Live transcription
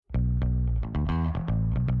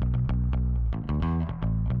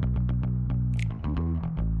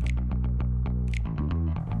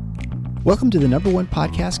Welcome to the number one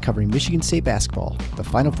podcast covering Michigan State basketball. The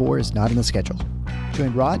Final Four is not on the schedule.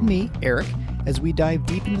 Join Rod and me, Eric, as we dive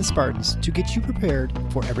deep into the Spartans to get you prepared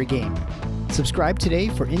for every game. Subscribe today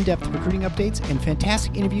for in-depth recruiting updates and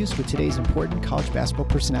fantastic interviews with today's important college basketball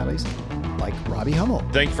personalities like Robbie Hummel.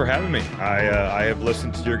 Thanks for having me. I have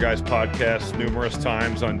listened to your guys' podcast numerous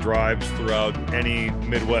times on drives throughout any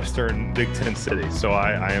Midwestern Big Ten city. So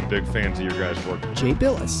I am big fans of your guys' work. Jay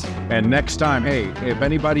Billis. And next time, hey, if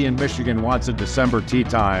anybody in Michigan wants a December tea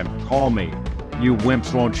time, call me. You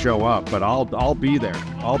wimps won't show up, but I'll be there.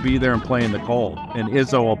 I'll be there and play in the cold. And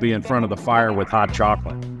Izzo will be in front of the fire with hot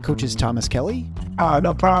chocolate. Coaches Thomas Kelly.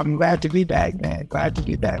 No problem. Glad to be back, man. Glad to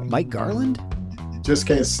be back. Mike Garland. Just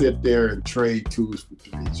can't sit there and trade twos for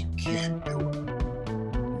threes. You can't do it.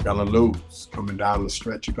 You're gonna lose. Coming down the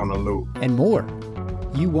stretch, you're gonna lose. And more.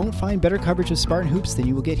 You won't find better coverage of Spartan hoops than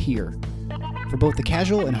you will get here. For both the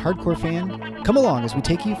casual and hardcore fan, come along as we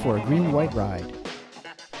take you for a green and white ride.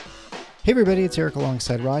 Hey everybody, it's Eric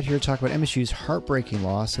alongside Rod here to talk about MSU's heartbreaking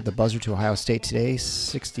loss at the buzzer to Ohio State today,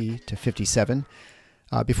 60-57.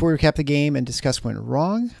 Before we recap the game and discuss what went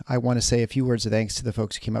wrong, I want to say a few words of thanks to the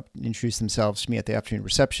folks who came up and introduced themselves to me at the afternoon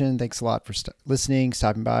reception. Thanks a lot for listening,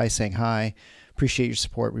 stopping by, saying hi. Appreciate your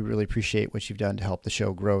support. We really appreciate what you've done to help the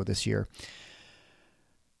show grow this year.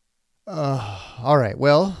 All right,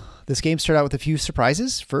 well, this game started out with a few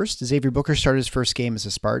surprises. First, Xavier Booker started his first game as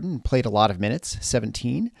a Spartan and played a lot of minutes,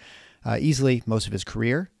 17, easily most of his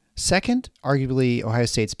career. Second, arguably Ohio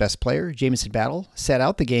State's best player, Jamison Battle, sat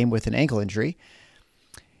out the game with an ankle injury.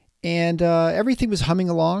 And everything was humming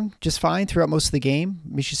along just fine throughout most of the game.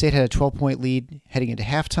 Michigan State had a 12-point lead heading into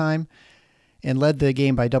halftime and led the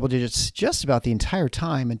game by double digits just about the entire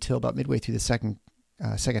time until about midway through the second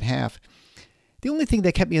half. The only thing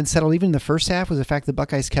that kept me unsettled even in the first half was the fact the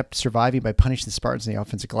Buckeyes kept surviving by punishing the Spartans in the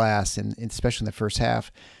offensive glass, and especially in the first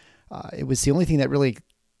half. It was the only thing that really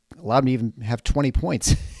allowed me to even have 20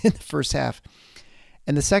 points in the first half.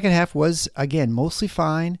 And the second half was, again, mostly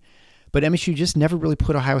fine. But MSU just never really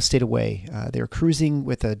put Ohio State away. They were cruising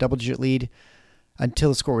with a double-digit lead until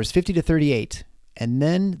the score was 50-38, and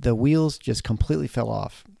then the wheels just completely fell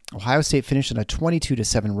off. Ohio State finished on a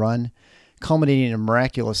 22-7 run, culminating in a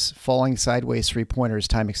miraculous falling sideways three-pointer as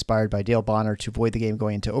time expired by Dale Bonner to avoid the game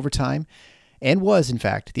going into overtime, and was, in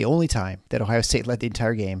fact, the only time that Ohio State led the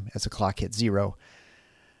entire game as the clock hit zero.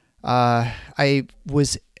 I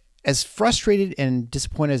was as frustrated and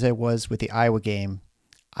disappointed as I was with the Iowa game.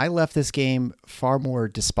 I left this game far more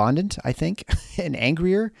despondent, I think, and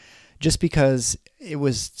angrier just because it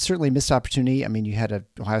was certainly a missed opportunity. I mean, you had an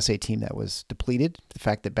Ohio State team that was depleted, the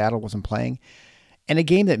fact that Battle wasn't playing, and a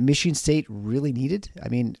game that Michigan State really needed. I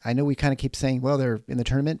mean, I know we kind of keep saying, well, they're in the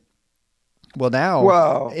tournament. Well,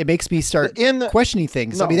 now it makes me start questioning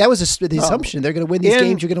things. No, I mean, that was the assumption. They're going to win these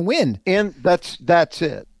games. You're going to win. And that's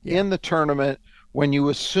it. Yeah. In the tournament, when you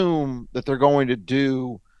assume that they're going to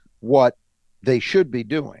do what they should be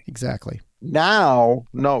doing. Exactly. Now,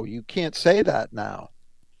 no, you can't say that now.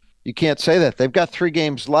 You can't say that. They've got 3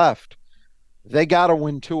 games left. They got to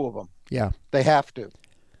win 2 of them. Yeah. They have to.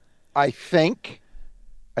 I think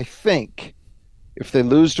if they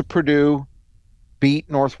lose to Purdue, beat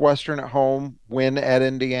Northwestern at home, win at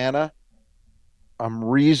Indiana, I'm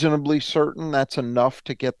reasonably certain that's enough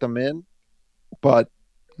to get them in. But,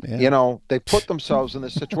 they put themselves in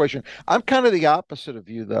this situation. I'm kind of the opposite of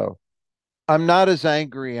you, though. I'm not as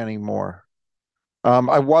angry anymore.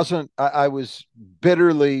 I was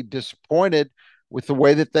bitterly disappointed with the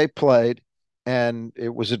way that they played, and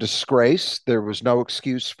it was a disgrace. There was no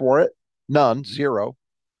excuse for it. None, zero.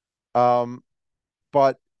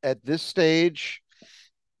 But at this stage,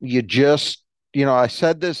 you just, I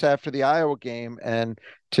said this after the Iowa game, and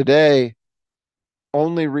today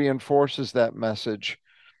only reinforces that message.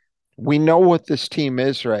 We know what this team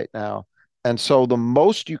is right now. And so the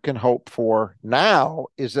most you can hope for now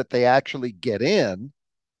is that they actually get in.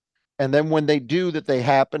 And then when they do, that they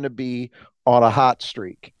happen to be on a hot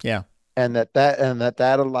streak. Yeah. And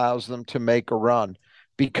that allows them to make a run,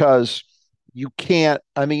 because you can't,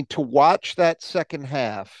 to watch that second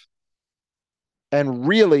half and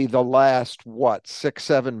really the last,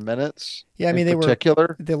 6-7 minutes. Yeah. They were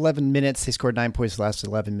the 11 minutes, they scored 9 points the last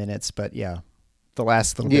 11 minutes, but the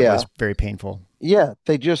last little bit was very painful. Yeah.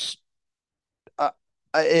 They just,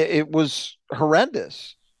 it was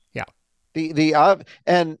horrendous. Yeah.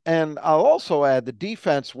 And I'll also add the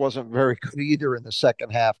defense wasn't very good either in the second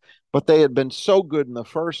half, but they had been so good in the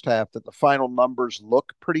first half that the final numbers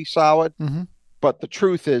look pretty solid. Mm-hmm. But the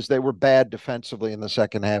truth is they were bad defensively in the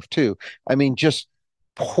second half too. Just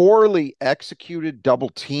poorly executed double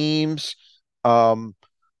teams, poor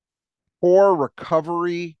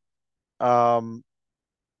recovery. some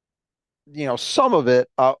of it,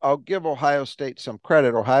 I'll give Ohio State some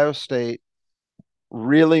credit. Ohio State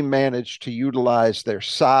really managed to utilize their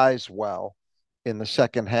size well in the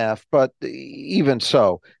second half, but even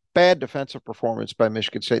so, bad defensive performance by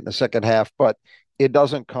Michigan State in the second half, but it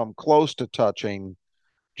doesn't come close to touching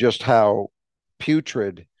just how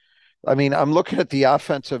putrid. I mean, I'm looking at the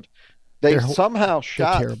offensive. They somehow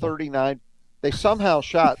shot 39. They somehow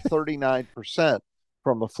shot 39%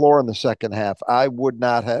 from the floor in the second half. I would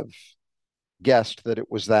not have guessed that it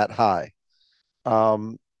was that high.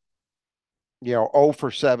 0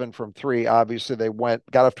 for 7 from 3. Obviously, they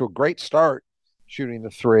got off to a great start shooting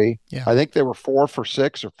the 3. Yeah. I think they were 4 for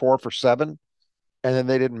 6 or 4 for 7, and then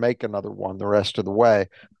they didn't make another one the rest of the way.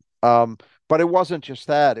 But it wasn't just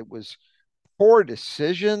that. It was poor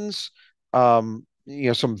decisions, some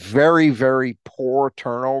very, very poor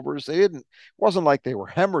turnovers. It wasn't like they were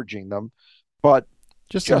hemorrhaging them, but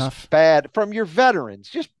just enough. Bad from your veterans,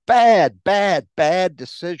 just bad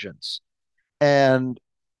decisions. And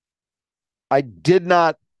I did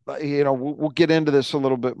not, we'll get into this a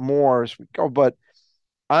little bit more as we go, but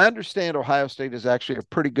I understand Ohio State is actually a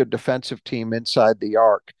pretty good defensive team inside the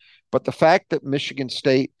arc. But the fact that Michigan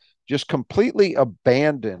State just completely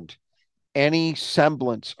abandoned any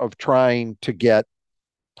semblance of trying to get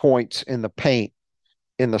points in the paint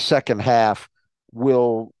in the second half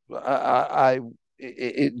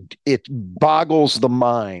it boggles the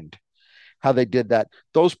mind how they did that.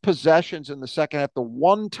 Those possessions in the second half, the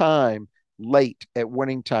one time late at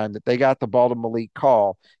winning time that they got the ball to Malik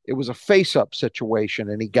Call, it was a face-up situation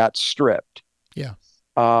and he got stripped. Yeah.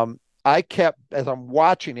 As I'm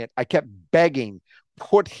watching it, I kept begging,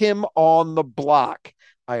 put him on the block.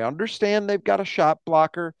 I understand they've got a shot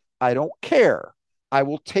blocker. I don't care. I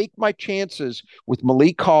will take my chances with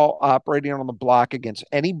Malik Call operating on the block against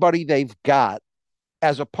anybody they've got,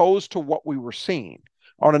 as opposed to what we were seeing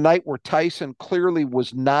on a night where Tyson clearly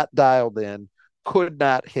was not dialed in, could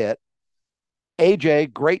not hit.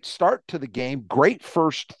 AJ, great start to the game, great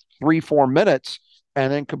first 3-4 minutes,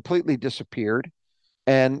 and then completely disappeared.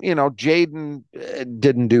 And, Jaden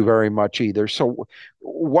didn't do very much either. So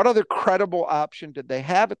what other credible option did they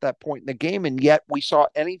have at that point in the game? And yet we saw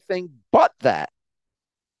anything but that.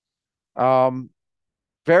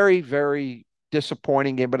 Very, very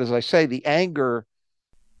disappointing game. But as I say, the anger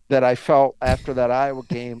that I felt after that Iowa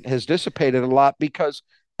game has dissipated a lot, because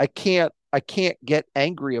I can't get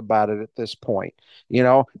angry about it at this point,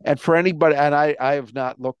 and for anybody, and I have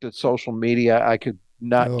not looked at social media. I could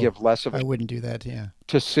not give less of it. I wouldn't do that. Yeah.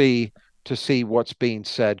 To see what's being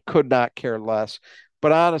said, could not care less.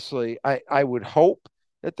 But honestly, I would hope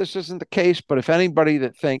that this isn't the case. But if anybody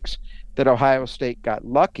that thinks that Ohio State got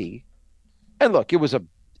lucky, and look, it was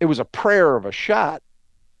a prayer of a shot,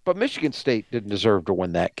 but Michigan State didn't deserve to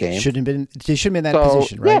win that game. They shouldn't have been in that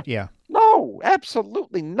position, right? Yeah. No,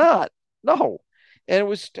 absolutely not. No. And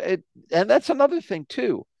and that's another thing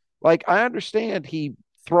too. Like, I understand he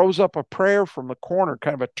throws up a prayer from the corner,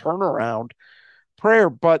 kind of a turnaround prayer,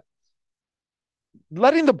 but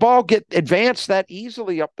letting the ball get advanced that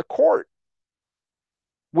easily up the court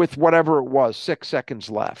with whatever it was, 6 seconds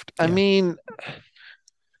left. Yeah. I mean,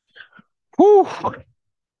 whew.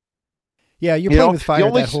 Yeah, you're playing with fire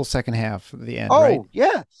that whole second half of the end, right? Oh,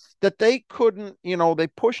 yeah. That they couldn't, they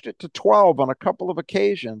pushed it to 12 on a couple of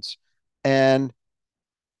occasions and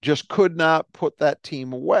just could not put that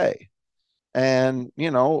team away. And,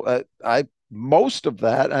 most of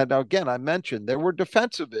that, and again, I mentioned there were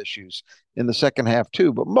defensive issues in the second half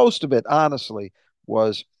too, but most of it, honestly,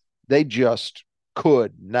 was they just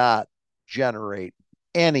could not generate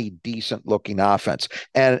any decent looking offense.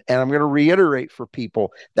 And I'm going to reiterate for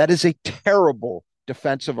people, that is a terrible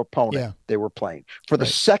defensive opponent they were playing. For the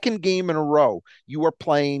second game in a row, you are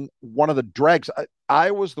playing one of the dregs.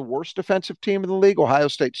 Iowa's the worst defensive team in the league. Ohio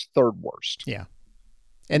State's third worst. Yeah.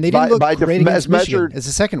 And they didn't look great against Michigan as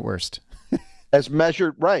the second worst. As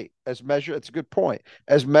measured, it's a good point.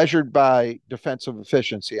 As measured by defensive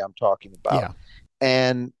efficiency, I'm talking about. Yeah.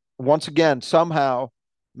 And once again, somehow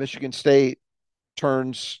Michigan State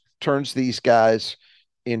turns these guys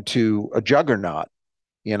into a juggernaut.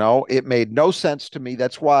 It made no sense to me.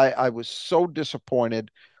 That's why I was so disappointed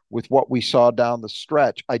with what we saw down the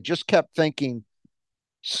stretch. I just kept thinking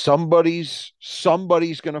somebody's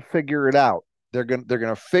going to figure it out. They're going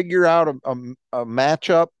to figure out a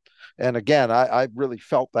matchup. And again, I really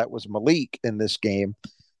felt that was Malik in this game.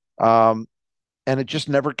 And it just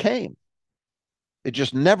never came. It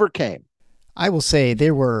just never came. I will say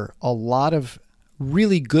there were a lot of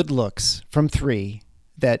really good looks from three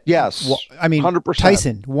that, yes, I mean, 100%.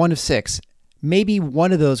 Tyson, 1 of 6. Maybe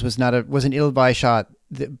one of those was an ill-advised shot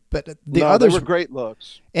but the No, others they were great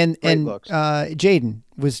looks. and looks. Jaden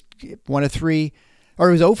was 1 of 3, or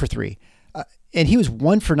he was 0 for 3, and he was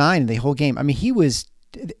 1 for 9 in the whole game. I mean, he was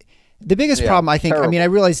the biggest problem. I think. Terrible. I mean, I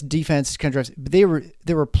realize defense kind of drives, but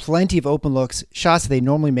there were plenty of open looks, shots that they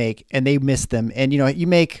normally make, and they missed them. And you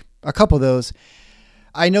make a couple of those.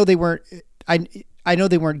 I know they weren't. I know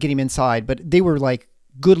they weren't getting inside, but they were like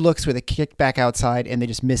good looks with a kick back outside, and they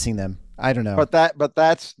just missing them. I don't know. But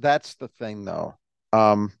that's the thing though.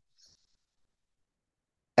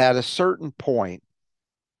 At a certain point,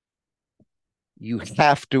 you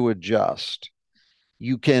have to adjust.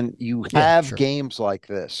 You have games like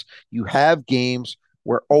this. You have games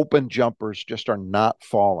where open jumpers just are not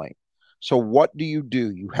falling. So what do?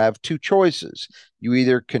 You have two choices. You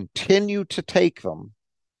either continue to take them,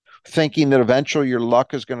 thinking that eventually your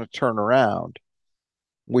luck is going to turn around,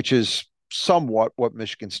 which is somewhat what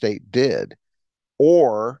Michigan State did,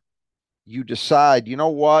 or you decide, you know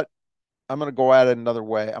what? I'm going to go at it another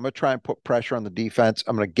way. I'm going to try and put pressure on the defense.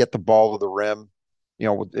 I'm going to get the ball to the rim,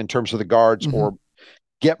 in terms of the guards, or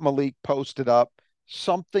get Malik posted up,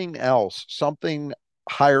 something else, something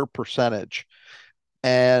higher percentage.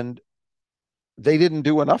 And they didn't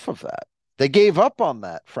do enough of that. They gave up on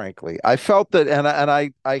that, frankly. I felt that, and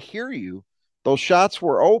I hear you, those shots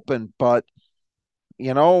were open, but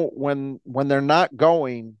when they're not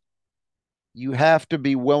going, you have to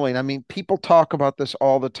be willing. I mean, people talk about this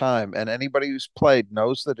all the time, and anybody who's played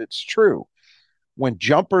knows that it's true. When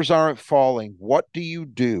jumpers aren't falling, what do?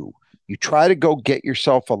 You try to go get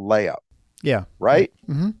yourself a layup. Yeah. Right?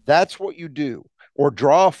 Mm-hmm. That's what you do. Or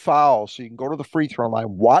draw a foul so you can go to the free throw line,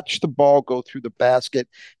 watch the ball go through the basket.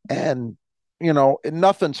 And,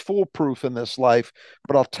 nothing's foolproof in this life.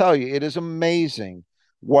 But I'll tell you, it is amazing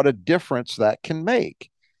what a difference that can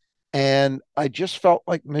make. And I just felt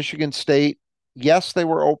like Michigan State, yes, they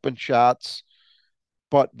were open shots,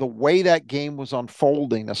 but the way that game was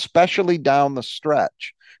unfolding, especially down the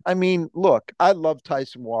stretch. I mean, look, I love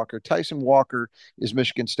Tyson Walker. Tyson Walker is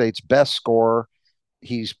Michigan State's best scorer.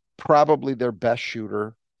 He's probably their best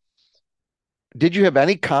shooter. Did you have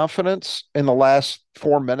any confidence in the last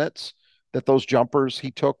 4 minutes that those jumpers he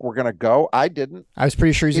took were going to go? I didn't. I was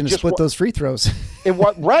pretty sure he's going to split those free throws.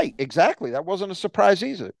 Right, exactly. That wasn't a surprise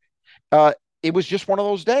either. It was just one of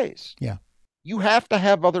those days. Yeah. You have to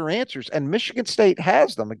have other answers, and Michigan State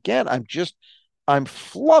has them. Again, I'm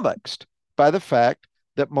flummoxed by the fact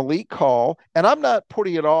that Malik Hall, and I'm not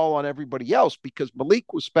putting it all on everybody else, because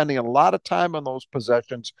Malik was spending a lot of time on those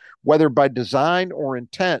possessions, whether by design or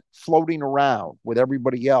intent, floating around with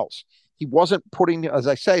everybody else. He wasn't putting, as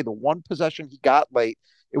I say, the one possession he got late,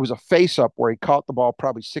 it was a face-up where he caught the ball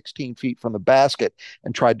probably 16 feet from the basket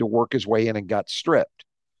and tried to work his way in and got stripped.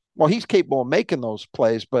 Well, he's capable of making those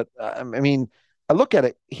plays, but I mean, I look at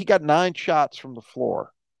it, he got 9 shots from the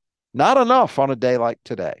floor. Not enough on a day like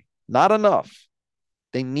today. Not enough.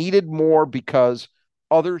 They needed more because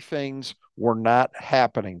other things were not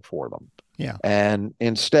happening for them. Yeah. And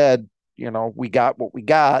instead, we got what we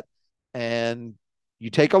got, and you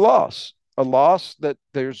take a loss that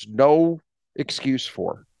there's no excuse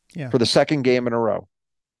for the second game in a row.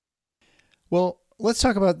 Well, let's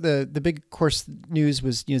talk about the big course news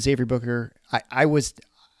was, Xavier Booker.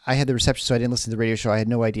 I had the reception, so I didn't listen to the radio show. I had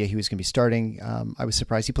no idea he was going to be starting. I was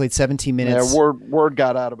surprised. He played 17 minutes. Yeah, word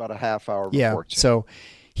got out about a half hour before. Yeah, so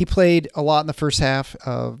he played a lot in the first half,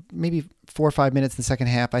 maybe 4 or 5 minutes in the second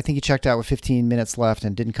half. I think he checked out with 15 minutes left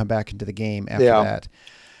and didn't come back into the game after that.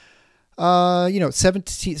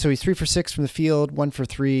 17. So he's 3 for 6 from the field, 1 for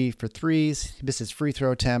 3 for threes. He missed his free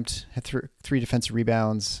throw attempt, had 3 defensive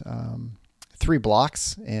rebounds, 3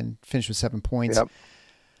 blocks, and finished with 7 points. Yep.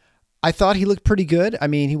 I thought he looked pretty good. I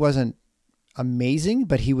mean, he wasn't amazing,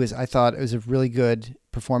 but I thought it was a really good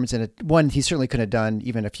performance, and one he certainly couldn't have done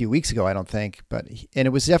even a few weeks ago, I don't think. And it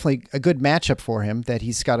was definitely a good matchup for him that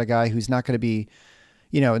he's got a guy who's not going to be,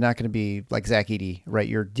 not going to be like Zach Edey, right?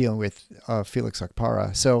 You're dealing with Felix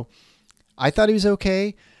Okpara. So I thought he was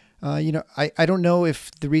okay. I don't know if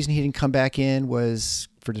the reason he didn't come back in was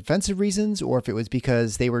for defensive reasons or if it was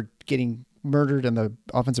because they were getting murdered on the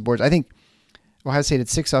offensive boards. I think Ohio State had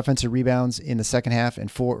 6 offensive rebounds in the second half, and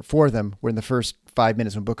four of them were in the first 5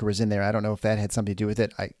 minutes when Booker was in there. I don't know if that had something to do with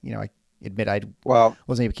it. I admit I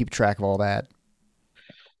wasn't able to keep track of all that.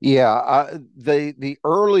 Yeah, the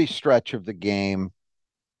early stretch of the game,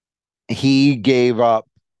 he gave up.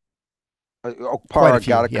 Okpara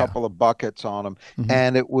got a couple of buckets on him,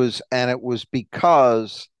 and it was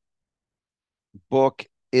because Book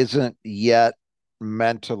isn't yet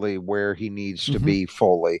mentally where he needs to be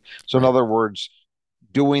fully. So in other words,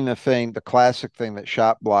 doing the classic thing that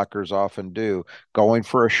shot blockers often do, going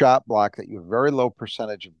for a shot block that you have a very low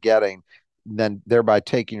percentage of getting, then thereby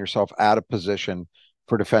taking yourself out of position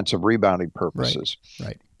for defensive rebounding purposes.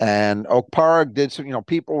 Right. And Okpara did some,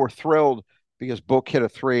 people were thrilled because Book hit a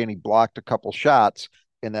three and he blocked a couple shots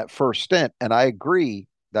in that first stint. And I agree,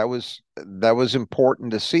 that was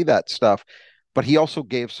important to see that stuff. But he also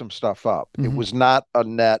gave some stuff up. Mm-hmm. It was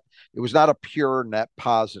not a pure net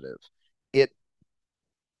positive.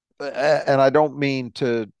 And I don't mean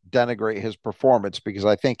to denigrate his performance, because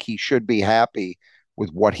I think he should be happy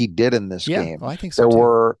with what he did in this game. Well, I think so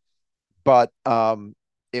too. But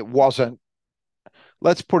it wasn't.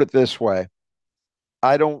 Let's put it this way: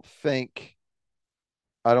 I don't think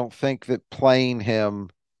that playing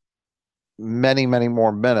him many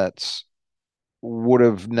more minutes would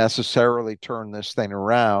have necessarily turned this thing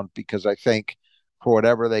around, because I think for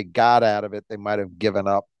whatever they got out of it, they might have given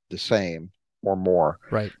up the same or more.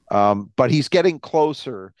 Right. But he's getting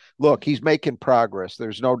closer. Look, he's making progress.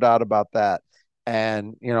 There's no doubt about that.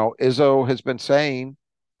 And, Izzo has been saying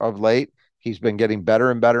of late, he's been getting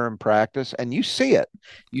better and better in practice. And you see it.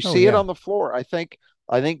 You see it on the floor. I think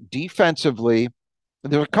defensively,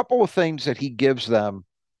 there's a couple of things that he gives them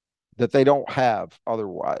that they don't have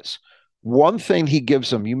otherwise. One thing he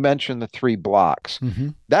gives them, you mentioned the 3 blocks. Mm-hmm.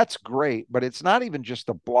 That's great, but it's not even just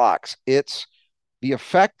the blocks. It's the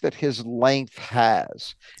effect that his length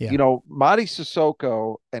has. Yeah. Mady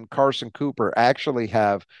Sissoko and Carson Cooper actually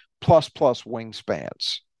have plus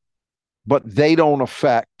wingspans, but they don't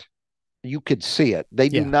affect, you could see it. They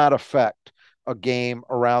do not affect a game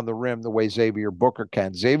around the rim the way Xavier Booker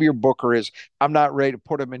can. Xavier Booker is, I'm not ready to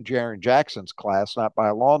put him in Jaren Jackson's class, not by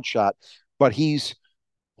a long shot, but he's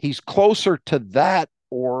closer to that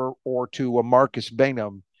or to a Marcus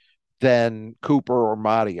Bingham than Cooper or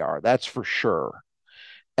Mady are. That's for sure.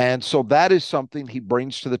 And so that is something he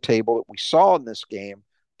brings to the table that we saw in this game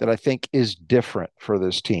that I think is different for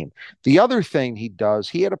this team. The other thing he does,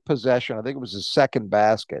 he had a possession, I think it was his second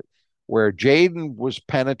basket, where Jaden was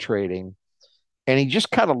penetrating and he just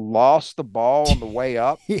kind of lost the ball on the way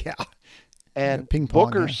up. Yeah. And ping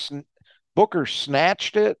pong, Booker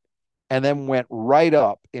snatched it and then went right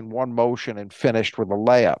up in one motion and finished with a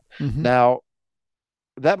layup. Mm-hmm. Now,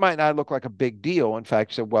 that might not look like a big deal. In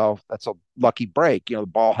fact, said, well, that's a lucky break. The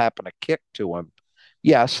ball happened to kick to him.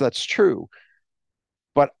 Yes, that's true.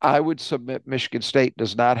 But I would submit Michigan State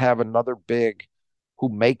does not have another big who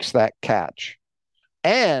makes that catch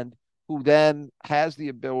and who then has the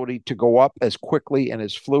ability to go up as quickly and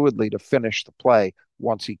as fluidly to finish the play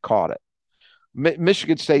once he caught it.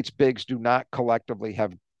 Michigan State's bigs do not collectively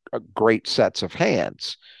have great sets of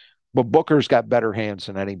hands, but Booker's got better hands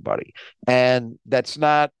than anybody. And that's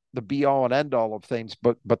not the be all and end all of things,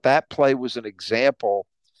 but that play was an example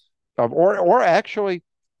of, or actually,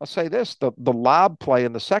 I'll say this, the lob play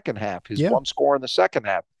in the second half, his one score in the second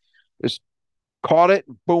half, is caught it,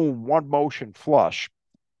 boom, one motion flush.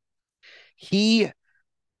 He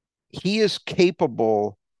is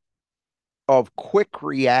capable of quick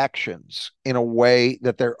reactions in a way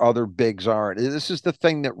that their other bigs aren't. This is the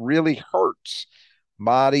thing that really hurts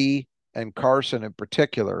Mady and Carson in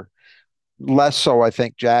particular. Less so, I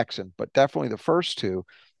think, Jackson, but definitely the first two.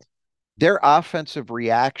 Their offensive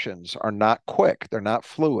reactions are not quick. They're not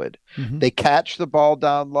fluid. Mm-hmm. They catch the ball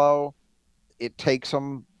down low. It takes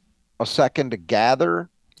them a second to gather,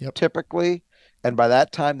 typically. And by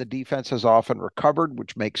that time, the defense has often recovered,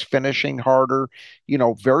 which makes finishing harder.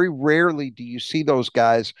 Very rarely do you see those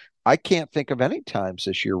guys. I can't think of any times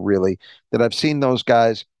this year, really, that I've seen those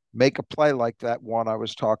guys make a play like that one I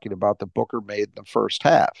was talking about that Booker made in the first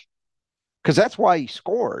half. Because that's why he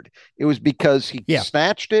scored. It was because he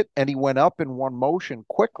snatched it and he went up in one motion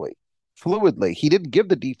quickly, fluidly. He didn't give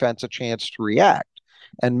the defense a chance to react.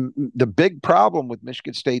 And the big problem with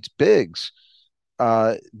Michigan State's bigs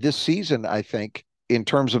this season, I think, in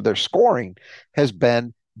terms of their scoring, has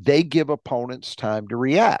been they give opponents time to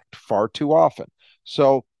react far too often.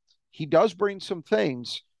 So he does bring some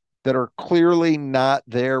things that are clearly not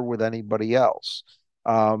there with anybody else.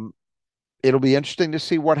 It'll be interesting to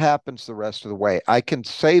see what happens the rest of the way. I can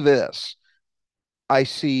say this. I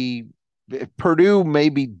see Purdue may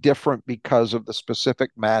be different because of the specific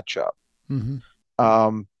matchup.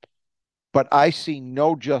 Mm-hmm. But I see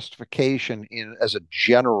no justification as a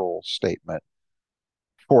general statement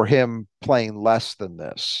for him playing less than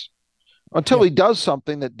this until he does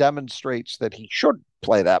something that demonstrates that he should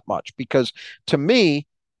play that much. Because to me,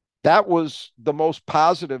 that was the most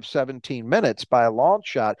positive 17 minutes by a long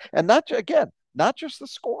shot. And not just the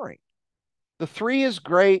scoring. The 3 is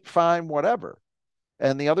great, fine, whatever.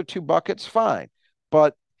 And the other 2 buckets, fine.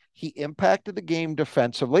 But he impacted the game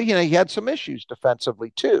defensively. He had some issues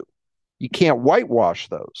defensively too. You can't whitewash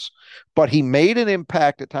those, but he made an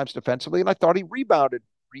impact at times defensively, and I thought he rebounded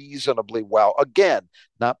reasonably well. Again,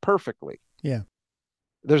 not perfectly. Yeah.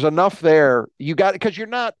 There's enough there. You got, because you're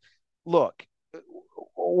not, look,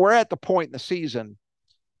 we're at the point in the season.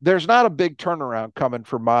 There's not a big turnaround coming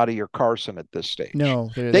for Marty or Carson at this stage. No,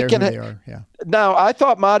 they're they who they are. Yeah. Now, I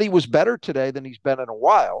thought Marty was better today than he's been in a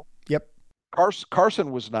while. Yep.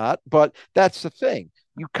 Carson was not, but that's the thing.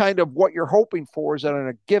 You kind of, what you're hoping for is that on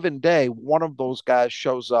a given day, one of those guys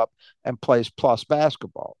shows up and plays plus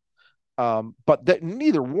basketball. But that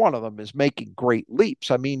neither one of them is making great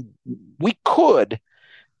leaps. I mean, we could.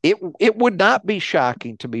 It would not be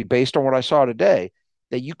shocking to me, based on what I saw today,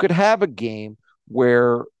 that you could have a game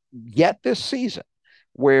where, yet this season,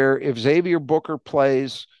 where if Xavier Booker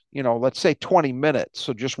plays, let's say 20 minutes,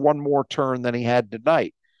 so just one more turn than he had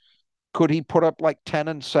tonight, could he put up like 10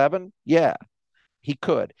 and 7? Yeah, he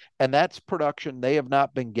could. And that's production they have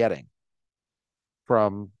not been getting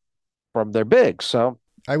from their bigs. So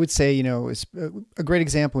I would say, it's a great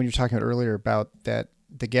example when you're talking about earlier about that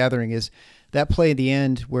the gathering is that play at the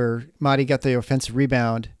end where Marty got the offensive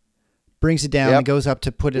rebound, brings it down and goes up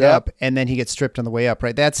to put it up, and then he gets stripped on the way up,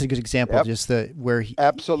 right? That's a good example of just where he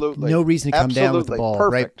absolutely no reason to come down with the ball,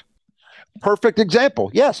 perfect. Right? Perfect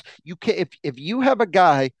example. Yes, you can. If you have a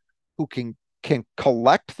guy who can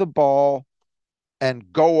collect the ball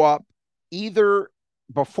and go up either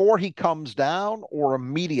before he comes down or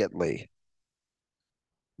immediately,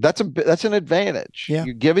 that's an advantage. Yeah,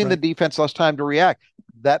 you're giving the defense less time to react.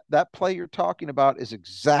 That play you're talking about is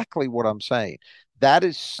exactly what I'm saying. That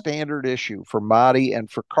is standard issue for Marty and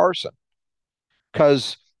for Carson,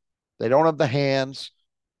 because they don't have the hands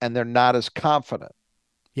and they're not as confident.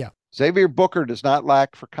 Yeah. Xavier Booker does not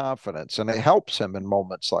lack for confidence, and it helps him in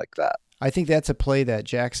moments like that. I think that's a play that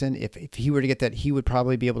Jackson, if he were to get that, he would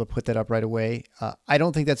probably be able to put that up right away. I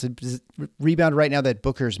don't think that's a rebound right now that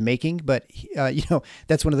Booker's making, but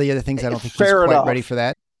that's one of the other things. I don't think he's quite ready for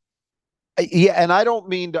that. Yeah, and I don't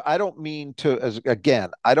mean to as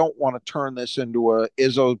again, I don't want to turn this into a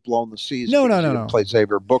Izzo's blown the season. No. Play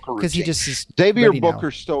Xavier Booker because he just is Xavier Booker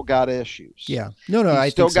still got issues. Yeah, no, I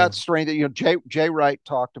think still so. got strained. Jay Wright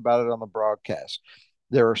talked about it on the broadcast.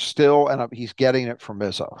 There are still, and he's getting it from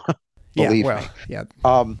Izzo. Believe me. Yeah.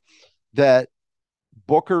 That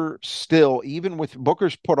Booker still, even with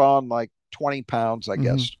Booker's put on like 20 pounds, I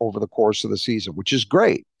guess, over the course of the season, which is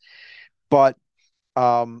great, but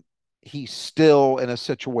he's still in a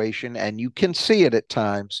situation, and you can see it at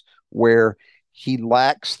times, where he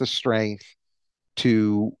lacks the strength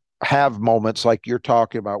to have moments like you're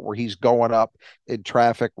talking about, where he's going up in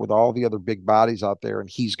traffic with all the other big bodies out there, and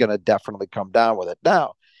he's going to definitely come down with it.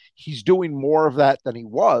 Now, he's doing more of that than he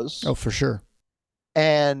was. Oh, for sure.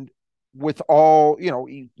 And with all,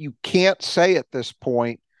 you can't say at this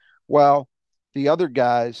point, well, the other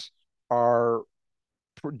guys are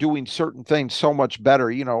doing certain things so much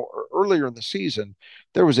better. Earlier in the season,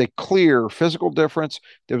 there was a clear physical difference.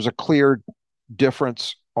 There was a clear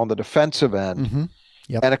difference on the defensive end,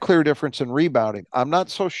 and a clear difference in rebounding. I'm not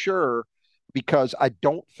so sure, because I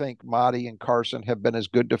don't think Marty and Carson have been as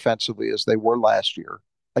good defensively as they were last year.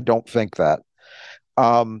 I don't think that.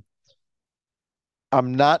 I'm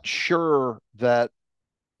not sure that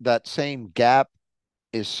same gap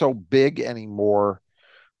is so big anymore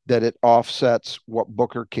that it offsets what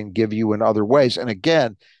Booker can give you in other ways. And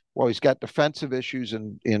again, while he's got defensive issues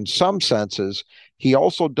in some senses, he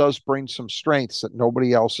also does bring some strengths that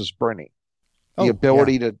nobody else is bringing. The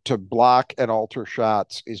ability to block and alter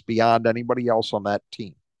shots is beyond anybody else on that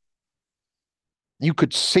team. You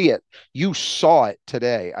could see it. You saw it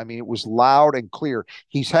today. I mean, it was loud and clear.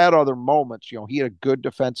 He's had other moments. He had a good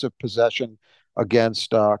defensive possession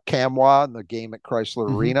against Camwa in the game at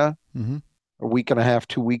Chrysler Arena a week and a half,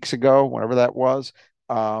 2 weeks ago, whenever that was.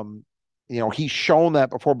 He's shown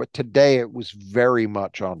that before, but today it was very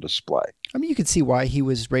much on display. I mean, you can see why he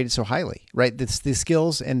was rated so highly, right? The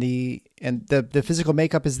skills and the physical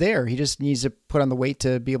makeup is there. He just needs to put on the weight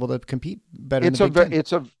to be able to compete better.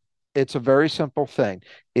 It's a very simple thing.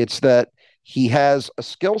 It's that he has a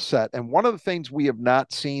skill set. And one of the things we have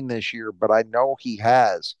not seen this year, but I know he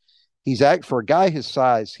has, for a guy his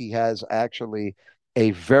size, he has actually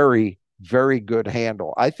a very, very good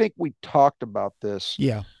handle. I think we talked about this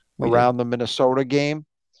around the Minnesota game.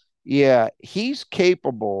 Yeah, he's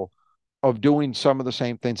capable of doing some of the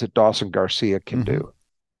same things that Dawson Garcia can do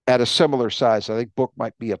at a similar size. I think Book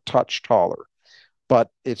might be a touch taller, but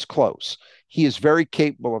it's close. He is very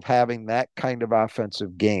capable of having that kind of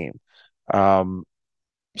offensive game.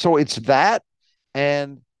 So it's that.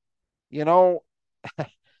 And,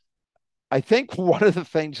 I think one of the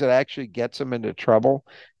things that actually gets him into trouble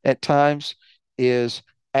at times is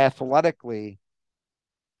athletically,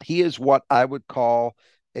 he is what I would call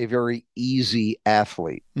a very easy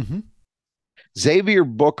athlete. Mm-hmm. Xavier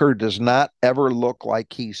Booker does not ever look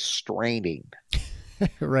like he's straining.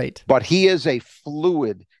 Right. But he is a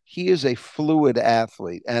fluid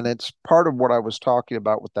athlete. And it's part of what I was talking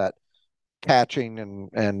about with that catching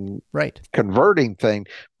and right converting thing.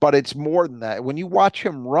 But it's more than that. When you watch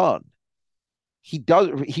him run, he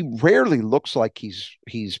rarely looks like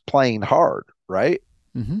he's playing hard, right?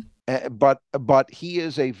 Mm-hmm. But he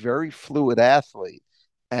is a very fluid athlete.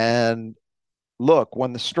 And look,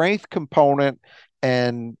 when the strength component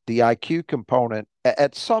and the IQ component,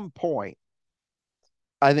 at some point,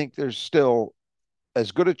 I think there's still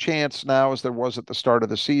as good a chance now as there was at the start of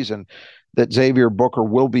the season that Xavier Booker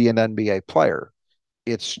will be an NBA player.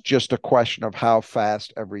 It's just a question of how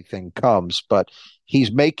fast everything comes, but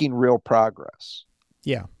he's making real progress.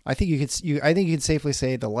 Yeah, I think I think you could safely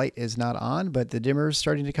say the light is not on, but the dimmer is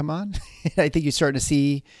starting to come on. I think you're starting to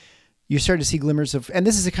see glimmers of, and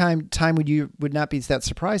this is a time when you would not be that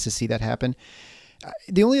surprised to see that happen.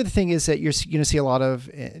 The only other thing is that you're going to see a lot of,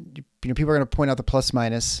 people are going to point out the plus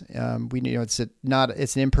minus. It's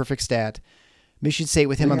an imperfect stat. Michigan State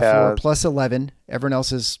with him on the floor plus 11. Everyone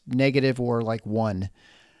else is negative or like 1.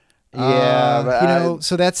 Yeah,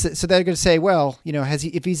 so they're going to say, well,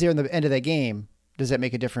 if he's there in the end of that game, does that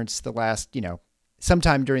make a difference?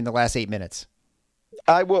 Sometime during the last 8 minutes.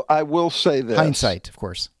 I will say this. Hindsight, of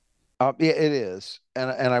course. Yeah, it is,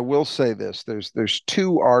 and I will say this. There's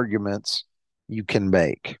two arguments you can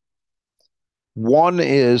make. One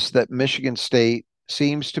is that Michigan State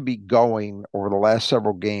seems to be going over the last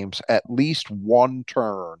several games at least one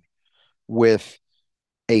turn with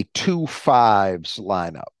a 2-5s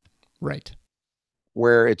lineup. Right.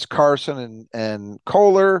 Where it's Carson and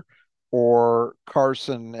Kohler or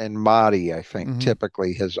Carson and Mahdi, I think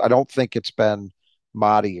typically I don't think it's been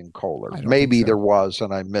Mahdi and Kohler. Maybe there was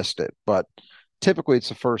and I missed it, but typically it's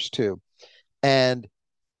the first two. And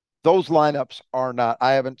those lineups are not,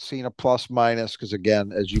 I haven't seen a plus minus because,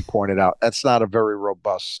 again, as you pointed out, that's not a very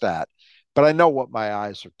robust stat. But I know what my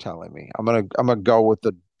eyes are telling me. I'm gonna go with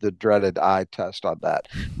the dreaded eye test on that.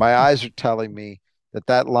 My eyes are telling me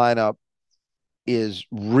that lineup is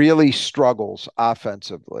really struggles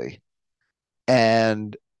offensively,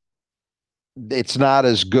 and it's not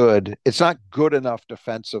as good. It's not good enough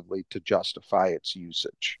defensively to justify its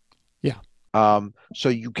usage. Yeah. So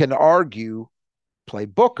you can argue play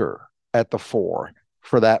Booker at the 4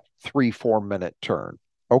 for that 3-4 minute turn.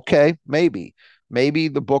 Okay, maybe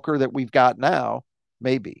the Booker that we've got now,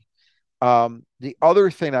 maybe. The other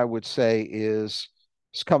thing I would say is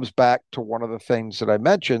this comes back to one of the things that I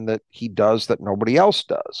mentioned that he does that nobody else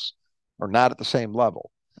does, or not at the same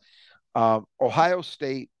level. Ohio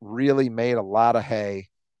State really made a lot of hay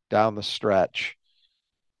down the stretch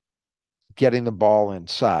getting the ball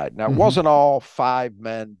inside. Now, it wasn't all 5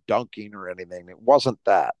 men dunking or anything. It wasn't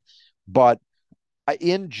that. But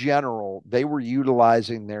in general, they were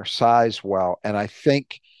utilizing their size well. And I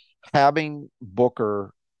think having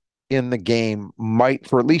Booker in the game might,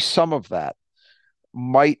 for at least some of that,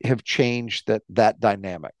 might have changed that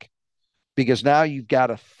dynamic. Because now you've got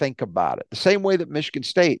to think about it. The same way that Michigan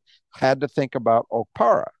State had to think about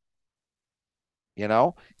Okpara.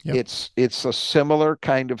 Yep. It's a similar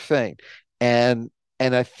kind of thing. And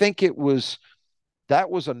I think that was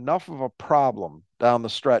enough of a problem down the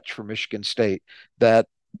stretch for Michigan State that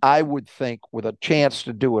I would think with a chance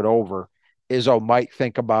to do it over, Izzo might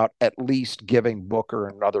think about at least giving Booker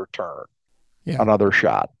another turn, another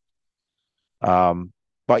shot. But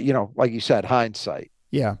like you said, hindsight.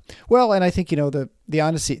 Yeah. Well, and I think, the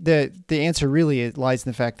honesty, the answer really lies in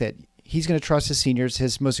the fact that he's going to trust his seniors,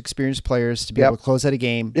 his most experienced players to be able to close out a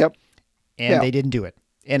game. Yep. And they didn't do it.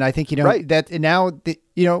 And I think, that and now,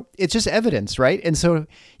 it's just evidence, right? And so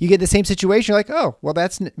you get the same situation, you're like, oh, well,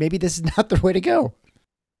 maybe this is not the way to go.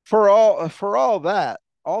 For all that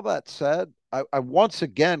said, I once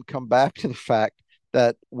again come back to the fact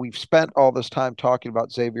that we've spent all this time talking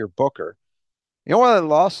about Xavier Booker. You know why they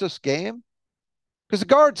lost this game? Because the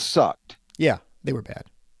guards sucked. Yeah, they were bad.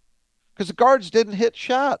 Because the guards didn't hit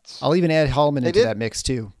shots. I'll even add Hallman into that mix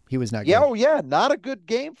too. He was not good. Oh yeah, not a good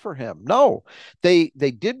game for him. No, they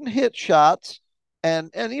didn't hit shots, and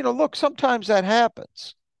look, sometimes that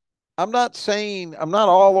happens. I'm not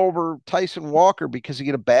all over Tyson Walker because he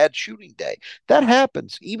had a bad shooting day. That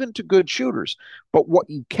happens even to good shooters. But what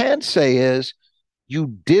you can say is you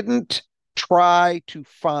didn't try to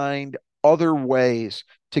find other ways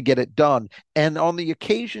to get it done. And on the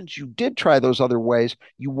occasions you did try those other ways,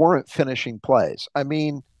 you weren't finishing plays. I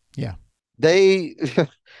mean, yeah, they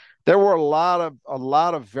there were a lot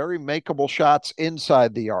of very makeable shots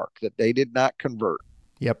inside the arc that they did not convert.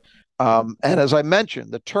 Yep. And as I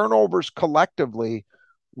mentioned, the turnovers collectively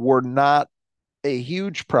were not a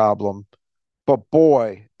huge problem, but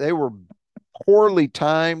boy, they were poorly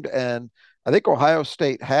timed. And I think Ohio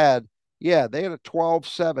State they had a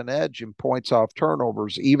 12-7 edge in points off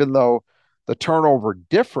turnovers, even though the turnover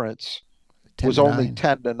difference 10 was to only 9.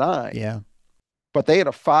 10-9. Yeah. But they had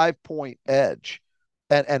a 5-point edge.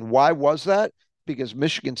 And why was that? Because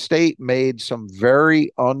Michigan State made some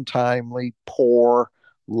very untimely, poor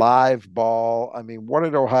live ball. I mean, what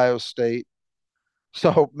did Ohio State?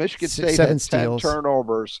 So Michigan State 7 had 10 steals.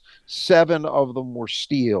 turnovers, 7 of them were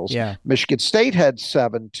steals. Yeah. Michigan State had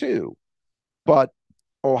 7 too, but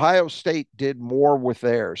Ohio State did more with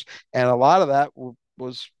theirs. And a lot of that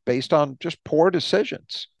was based on just poor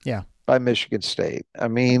decisions. Yeah. By Michigan State. I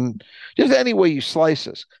mean, just any way you slice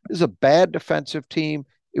this is a bad defensive team.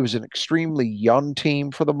 It was an extremely young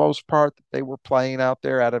team for the most part that they were playing out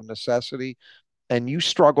there out of necessity. And you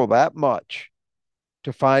struggle that much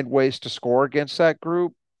to find ways to score against that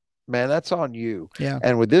group, man, that's on you. Yeah.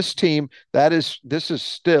 And with this team, this is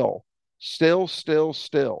still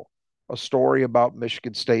a story about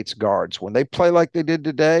Michigan State's guards. When they play like they did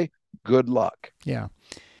today, good luck. Yeah.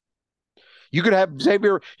 You could have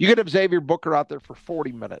Xavier Booker out there for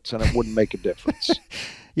 40 minutes and it wouldn't make a difference.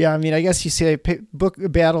 Yeah, I mean, I guess you say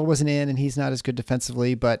Battle wasn't in and he's not as good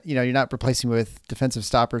defensively, but you're not replacing him with defensive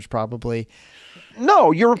stoppers probably.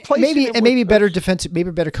 No, you're replacing maybe better defensive,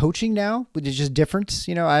 maybe better coaching now, which is just different.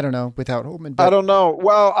 I don't know without Holtman. I don't know.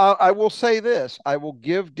 Well, I will say this: I will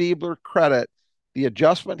give Diebler credit. The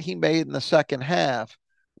adjustment he made in the second half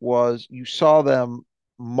was you saw them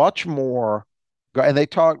much more. And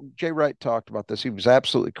Jay Wright talked about this. He was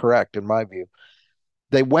absolutely correct in my view.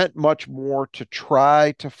 They went much more to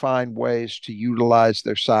try to find ways to utilize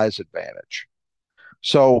their size advantage.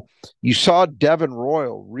 So you saw Devin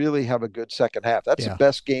Royal really have a good second half. That's the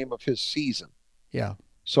best game of his season. Yeah.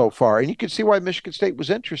 So far. And you can see why Michigan State was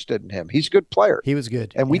interested in him. He's a good player. He was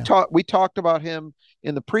good. And we talked about him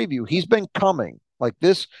in the preview. He's been coming. Like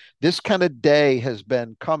this kind of day has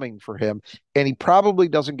been coming for him, and he probably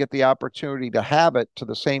doesn't get the opportunity to have it to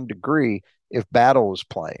the same degree if Battle is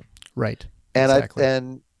playing. Right. And exactly.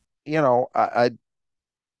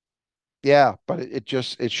 But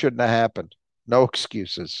it shouldn't have happened. No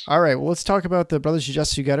excuses. All right. Well, let's talk about the Brothers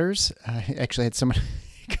Justice Gutters. I actually had someone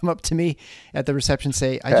come up to me at the reception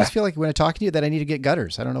say, I just feel like when I talk to you that I need to get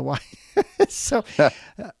gutters. I don't know why. So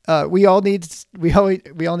we all need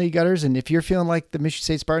gutters. And if you're feeling like the Michigan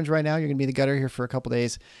State Spartans right now, you're going to be the gutter here for a couple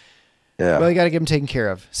days. Yeah. Well, you got to get them taken care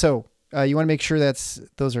of. So you want to make sure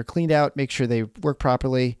those are cleaned out, make sure they work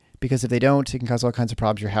properly, because if they don't, it can cause all kinds of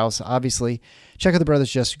problems to your house. Obviously, check out the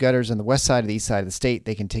Brothers Justice Gutters on the west side of the east side of the state.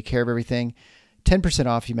 They can take care of everything. 10%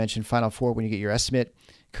 off, you mentioned Final Four when you get your estimate.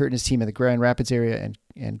 Kurt and his team in the Grand Rapids area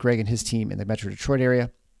and Greg and his team in the Metro Detroit area.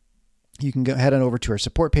 You can go head on over to our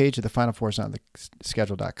support page at the Final Fours on the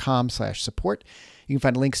schedule.com/support. You can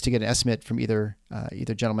find links to get an estimate from either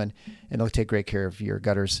gentleman, and they'll take great care of your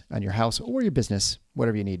gutters on your house or your business,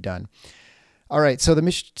 whatever you need done. All right, so the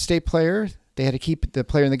Michigan State player, they had to keep the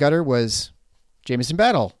player in the gutter was Jamison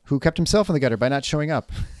Battle, who kept himself in the gutter by not showing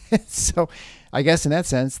up. So I guess in that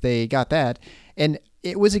sense, they got that. And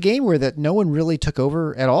it was a game where that no one really took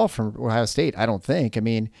over at all from Ohio State, I don't think. I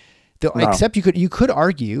mean, except you could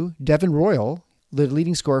argue Devin Royal, the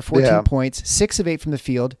leading scorer, 14 points, 6 of 8 from the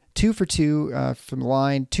field, 2 for 2 from the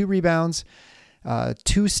line, 2 rebounds,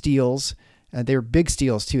 2 steals. They were big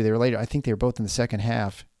steals too. They were later. I think they were both in the second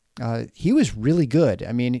half. He was really good.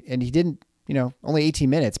 I mean, and he didn't, only 18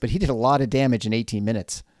 minutes, but he did a lot of damage in 18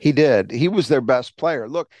 minutes. He did. He was their best player.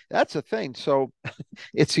 Look, that's the thing. So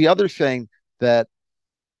it's the other thing that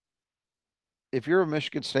if you're a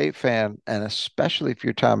Michigan State fan, and especially if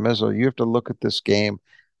you're Tom Izzo, you have to look at this game and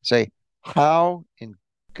say, how in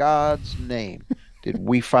God's name did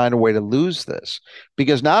we find a way to lose this?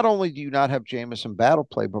 Because not only do you not have Jamison Battle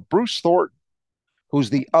play, but Bruce Thornton, who's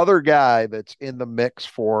the other guy that's in the mix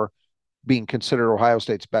for being considered Ohio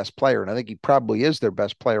State's best player, and I think he probably is their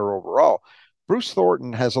best player overall. Bruce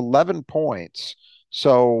Thornton has 11 points,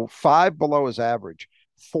 so 5 below his average,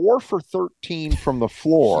 4 for 13 from the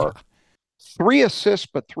floor, 3 assists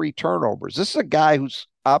but 3 turnovers. This is a guy who's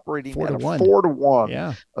operating at a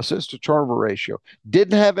 4-to-1 assist to turnover ratio.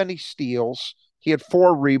 Didn't have any steals. He had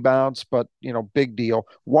 4 rebounds, but big deal.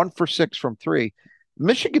 1 for 6 from 3.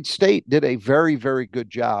 Michigan State did a very, very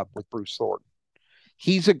good job with Bruce Thornton.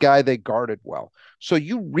 He's a guy they guarded well. So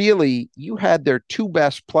you had their 2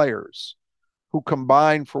 best players who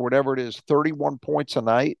combined for whatever it is, 31 points a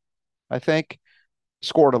night. I think,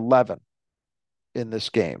 scored 11 in this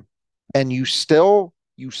game, and you still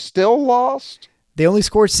lost. They only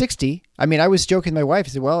scored 60. I mean, I was joking with my wife. I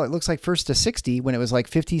said, well, it looks like first to 60 when it was like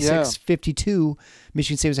 56-52.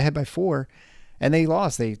 Michigan State was ahead by 4, and they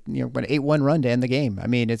lost. They went 8-1 run to end the game. I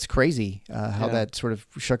mean, it's crazy how that sort of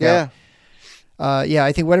shook out.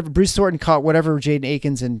 I think whatever Bruce Thornton caught, whatever Jaden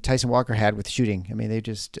Akins and Tyson Walker had with shooting. I mean, they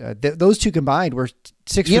just those two combined were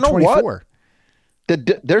 6 for 24.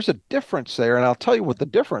 There's a difference there, and I'll tell you what the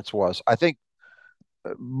difference was. I think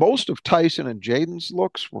most of Tyson and Jaden's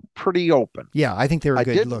looks were pretty open. Yeah, I think they were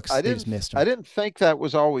good looks. They just missed them. I didn't think that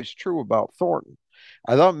was always true about Thornton.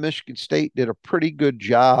 I thought Michigan State did a pretty good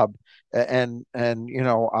job, and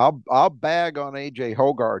I'll bag on AJ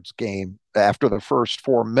Hogarth's game after the first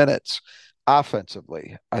 4 minutes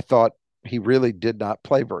offensively. I thought he really did not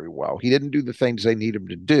play very well. He didn't do the things they need him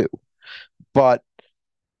to do, but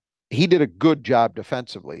he did a good job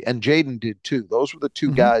defensively, and Jaden did too. Those were the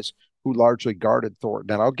two guys who largely guarded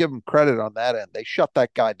Thornton, and I'll give him credit on that end. They shut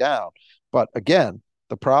that guy down. But again,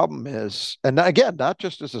 the problem is, and again, not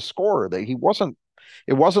just as a scorer, it wasn't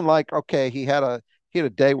like, okay, he had a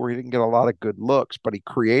day where he didn't get a lot of good looks, but he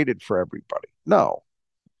created for everybody. No,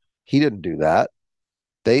 he didn't do that.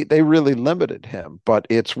 They really limited him. But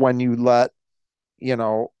it's when you let,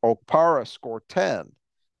 Okpara score 10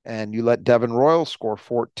 and you let Devin Royal score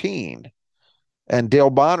 14 and Dale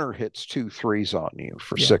Bonner hits 2 threes on you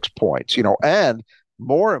for 6 points, and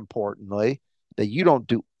more importantly, that you don't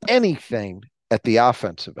do anything at the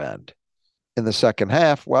offensive end in the second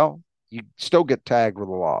half, well, you still get tagged with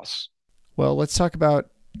a loss. Well, let's talk about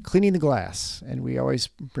cleaning the glass. And we always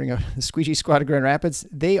bring up the Squeegee Squad of Grand Rapids.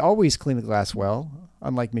 They always clean the glass well,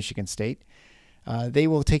 unlike Michigan State. They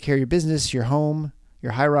will take care of your business, your home,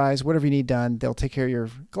 your high rise, whatever you need done. They'll take care of your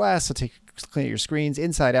glass. They'll clean your screens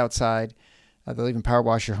inside, outside. They'll even power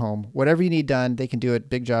wash your home. Whatever you need done, they can do it.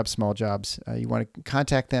 Big jobs, small jobs. You want to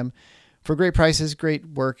contact them for great prices, great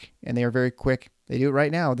work, and they are very quick. They do it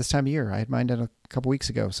right now this time of year. I had mine done a couple weeks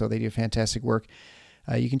ago, so they do fantastic work.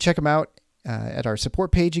 You can check them out at our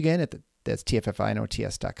support page again. That's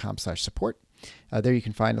tffinots.com/support. There you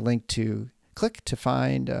can find a link to click to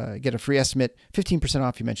find, get a free estimate, 15%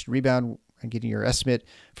 off. You mentioned rebound and getting your estimate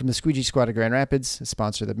from the Squeegee Squad of Grand Rapids, a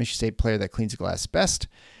sponsor of the Michigan State player that cleans the glass best.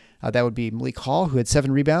 That would be Malik Hall, who had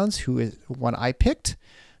 7 rebounds, who is one I picked.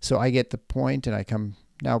 So I get the point, and I come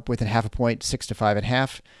now within half a point, 6 to 5 at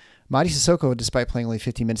half. Madi Sissoko, despite playing only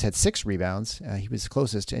 15 minutes, had 6 rebounds. He was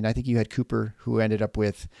closest, and I think you had Cooper, who ended up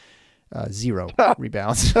with 0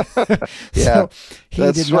 rebounds. Yeah, so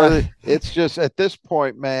he did not. It's just at this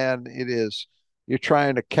point, man, you're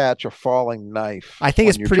trying to catch a falling knife. I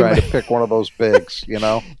think you're trying to pick one of those bigs.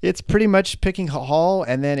 It's pretty much picking Hall,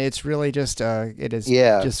 and then it's really just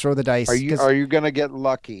just throw the dice. Are you going to get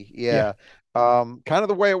lucky? Yeah. Kind of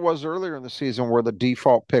the way it was earlier in the season, where the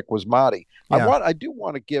default pick was Madi. Yeah. I do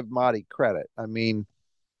want to give Madi credit. I mean,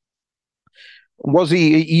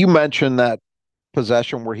 you mentioned that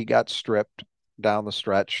possession where he got stripped down the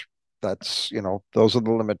stretch. That's, those are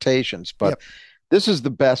the limitations, but this is the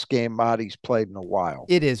best game Madi's played in a while.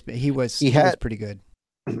 It is. He was pretty good.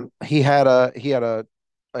 He had a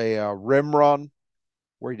rim run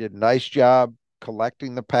where he did a nice job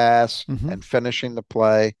collecting the pass and finishing the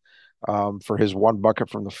play for his 1 bucket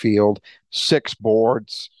from the field, 6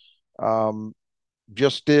 boards.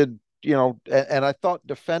 Just did, and I thought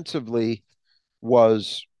defensively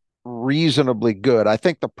was reasonably good. I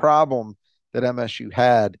think the problem that MSU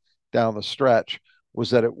had down the stretch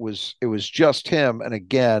was that it was just him. And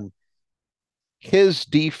again, his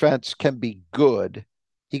defense can be good.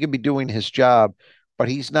 He can be doing his job, but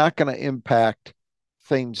he's not going to impact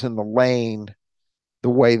things in the lane the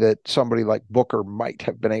way that somebody like Booker might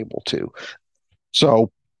have been able to.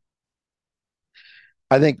 So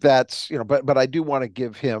I think that's, but I do want to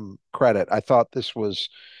give him credit. I thought this was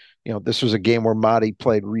a game where Madi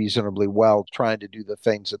played reasonably well, trying to do the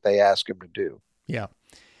things that they asked him to do. Yeah.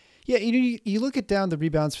 Yeah, you look at down the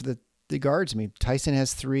rebounds for the guards. I mean, Tyson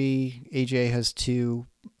has 3, AJ has 2,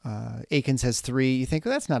 Akins has 3. You think,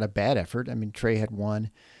 well, that's not a bad effort. I mean, Trey had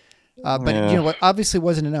 1. But you know what? Obviously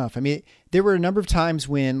wasn't enough. I mean, there were a number of times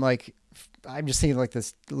when, like, I'm just thinking like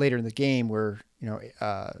this later in the game where,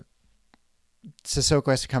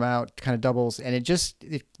 Sissoko has to come out, kind of doubles, and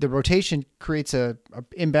the rotation creates a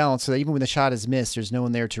imbalance so that even when the shot is missed, there's no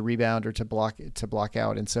one there to rebound or to block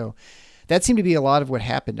out. And so that seemed to be a lot of what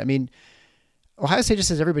happened. I mean, Ohio State just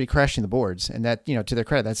has everybody crashing the boards, and that, to their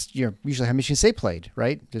credit, that's usually how Michigan State played,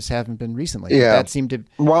 right? Just haven't been recently. Yeah, that seemed to.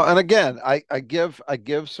 Well, and again, I give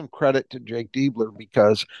some credit to Jake Diebler,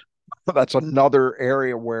 because that's another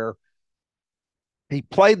area where he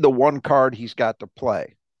played the one card he's got to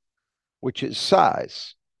play, which is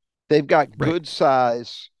size. They've got good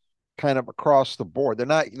size kind of across the board. They're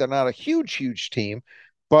not a huge team,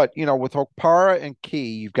 but with Okpara and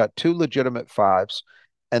Key, you've got two legitimate fives,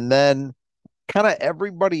 and then kind of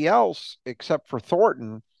everybody else except for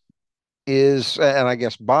Thornton is, and I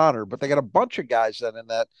guess Bonner, but they got a bunch of guys that in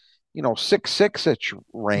that 6'6"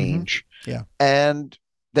 range. Yeah. And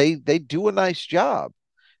they do a nice job.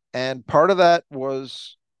 And part of that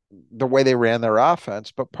was the way they ran their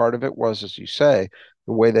offense, but part of it was, as you say,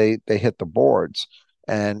 the way they hit the boards.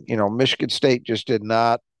 And Michigan State just did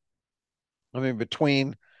not. I mean,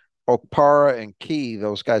 between Okpara and Key,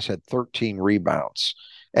 those guys had 13 rebounds.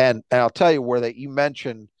 And I'll tell you where you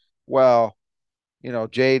mentioned, well,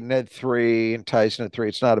 Jaden had 3 and Tyson had 3.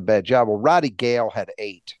 It's not a bad job. Well, Roddy Gale had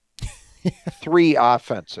 8, 3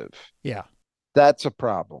 offensive. Yeah. That's a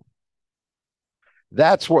problem.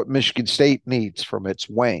 That's what Michigan State needs from its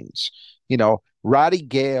wings. Roddy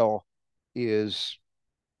Gale is.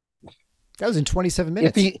 That was in 27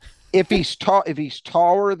 minutes. If he's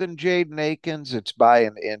taller than Jaden Akins, it's by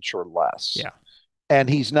an inch or less. Yeah. And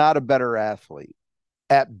he's not a better athlete.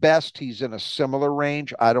 At best, he's in a similar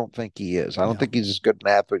range. I don't think he is. I don't think he's as good an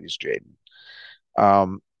athlete as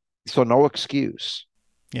Jaden. So no excuse.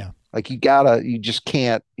 Yeah. Like you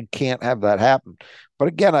can't have that happen. But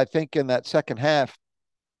again, I think in that second half,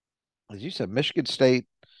 as you said, Michigan State,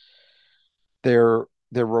 their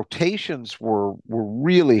rotations were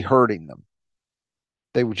really hurting them.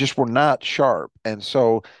 They were not sharp. And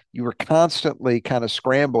so you were constantly kind of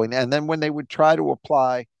scrambling. And then when they would try to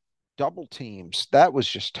apply double teams, that was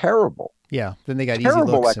just terrible. Yeah. Then they got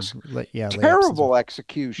terrible easy looks. Terrible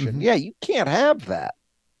execution. Mm-hmm. Yeah, you can't have that.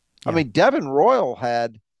 Yeah. I mean, Devin Royal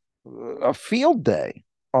had a field day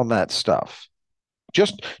on that stuff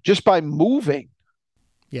just by moving.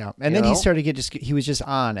 Yeah. And then he started he was just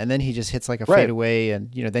on, and then he just hits like a fadeaway,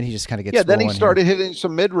 and then he just kind of gets then he started hitting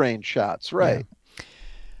some mid-range shots. Right. Yeah.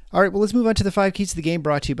 All right, well, let's move on to the 5 keys to the game,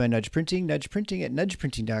 brought to you by Nudge Printing. Nudge Printing at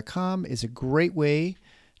nudgeprinting.com is a great way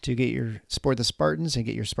to support the Spartans and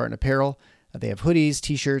get your Spartan apparel. They have hoodies,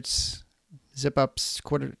 T-shirts, zip-ups,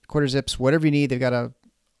 quarter zips, whatever you need. They've got a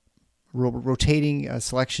rotating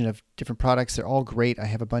selection of different products. They're all great. I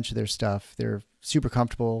have a bunch of their stuff. They're super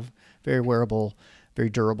comfortable, very wearable, very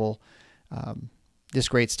durable. Just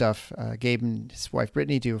great stuff. Gabe and his wife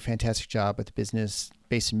Brittany do a fantastic job with the business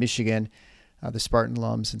based in Michigan. The Spartan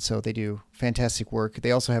alums, and so they do fantastic work.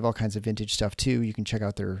 They also have all kinds of vintage stuff too. You can check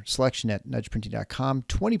out their selection at nudgeprinting.com,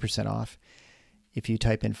 20% off if you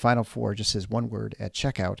type in Final Four, just as one word, at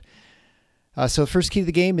checkout. So the first key to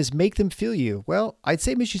the game is make them feel you. Well, I'd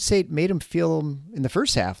say Michigan State made them feel them in the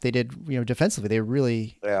first half. They did, defensively, they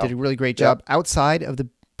really did a really great job outside of the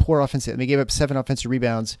poor offensive. They gave up 7 offensive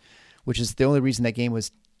rebounds, which is the only reason that game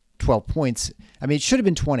was 12 points. I mean, it should have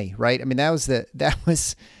been 20, right? I mean, that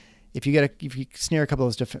was. If you snare a couple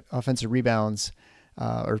of those offensive rebounds,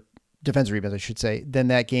 or defensive rebounds, I should say, then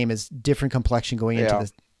that game is different complexion going into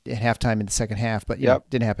the halftime in the second half. But it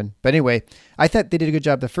didn't happen. But anyway, I thought they did a good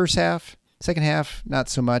job the first half. Second half, not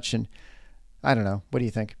so much. And I don't know. What do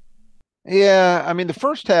you think? Yeah, I mean, the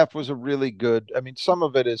first half was a really good. I mean, some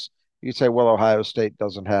of it is you say, well, Ohio State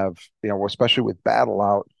doesn't have, especially with Battle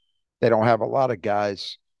out, they don't have a lot of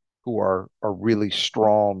guys who are really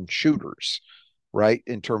strong shooters. Right,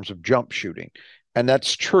 in terms of jump shooting. And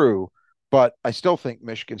that's true, but I still think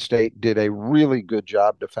Michigan State did a really good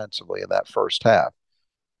job defensively in that first half.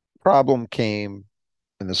 Problem came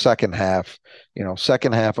in the second half.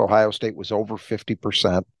 Second half, Ohio State was over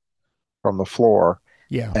 50% from the floor.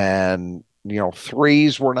 Yeah. And,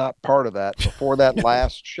 threes were not part of that. Before that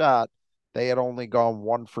last shot, they had only gone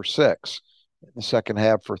 1 for 6 in the second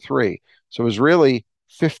half for 3. So it was really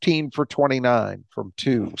 15 for 29 from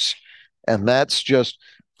twos. And that's just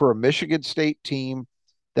for a Michigan State team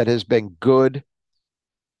that has been good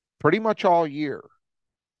pretty much all year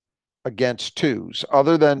against twos,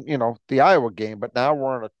 other than, the Iowa game. But now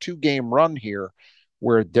we're on a 2-game run here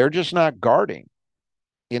where they're just not guarding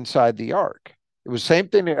inside the arc. It was the same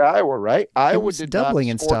thing in Iowa, right? Iowa did doubling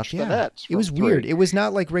not and stuff. Yeah, it was weird. It was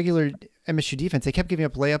not like regular MSU defense. They kept giving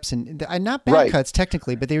up layups and not bad cuts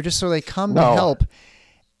technically, but they were just sort of like come to help.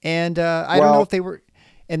 And I don't know if they were.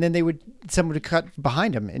 And then someone would cut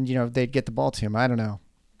behind him, and they'd get the ball to him. I don't know.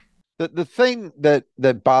 The thing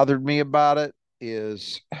that bothered me about it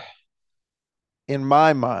is, in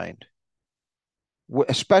my mind,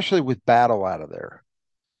 especially with Battle out of there,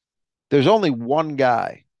 there's only one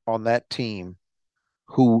guy on that team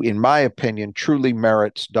who, in my opinion, truly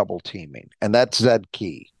merits double teaming, and that's Zed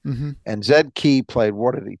Key. Mm-hmm. And Zed Key played.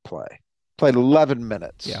 What did he play? Played 11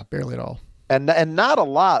 minutes. Yeah, barely at all. and not a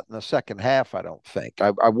lot in the second half. I don't think.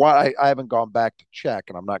 I haven't gone back to check,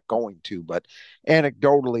 and I'm not going to. But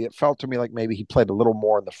anecdotally, it felt to me like maybe he played a little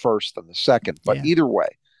more in the first than the second. But Yeah. either way,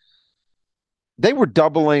 they were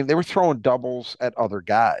doubling. They were throwing doubles at other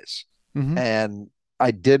guys, and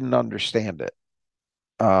I didn't understand it.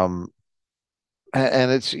 And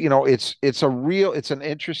it's it's an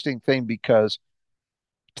interesting thing because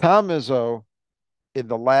Tom Izzo in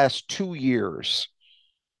the last 2 years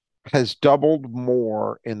has doubled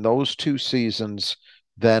more in those 2 seasons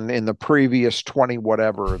than in the previous 20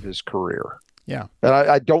 whatever of his career. Yeah. And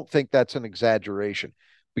I don't think that's an exaggeration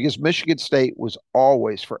because Michigan State was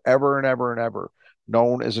always, forever and ever and ever,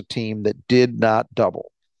 known as a team that did not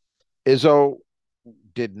double. Izzo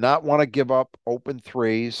did not want to give up open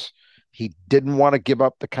threes. He didn't want to give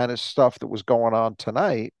up the kind of stuff that was going on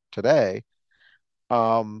today.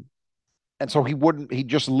 And so he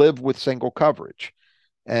just lived with single coverage.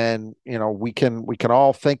 And we can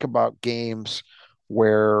all think about games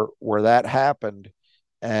where that happened,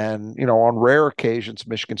 and on rare occasions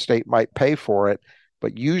Michigan State might pay for it,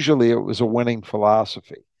 but usually it was a winning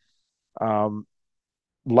philosophy.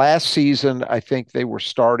 Last season, I think they were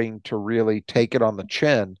starting to really take it on the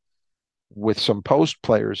chin with some post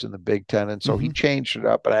players in the Big Ten, and so he changed it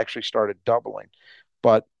up and actually started doubling.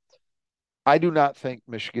 But I do not think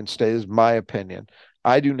Michigan State, is my opinion,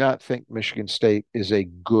 I do not think Michigan State is a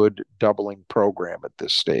good doubling program at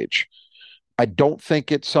this stage. I don't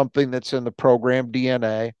think it's something that's in the program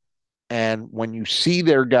DNA. And when you see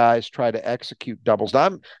their guys try to execute doubles,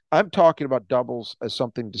 I'm talking about doubles as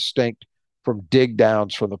something distinct from dig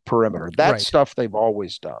downs from the perimeter. That's stuff they've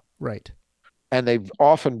always done. Right. And they've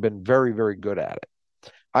often been very, very good at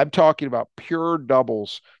it. I'm talking about pure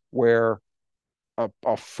doubles where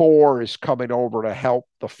a 4 is coming over to help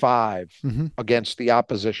the 5 against the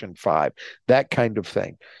opposition 5, that kind of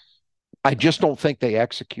thing. I just don't think they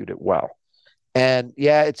execute it well. And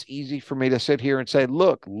yeah, it's easy for me to sit here and say,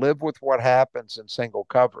 look, live with what happens in single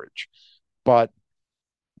coverage. But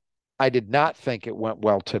I did not think it went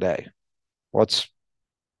well today. Let's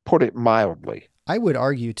put it mildly. I would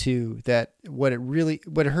argue too that what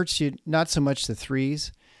hurts you, not so much the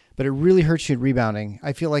threes, but it really hurts you in rebounding.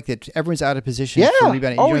 I feel like that everyone's out of position for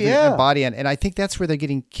rebounding. Oh, yeah. Body on, and I think that's where they're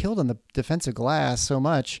getting killed on the defensive glass so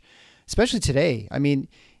much, especially today. I mean,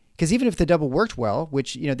 because even if the double worked well,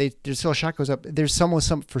 which there's still a shot goes up, there's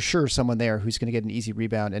someone there who's going to get an easy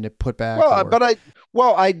rebound and a putback.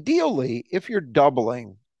 Well, ideally, if you're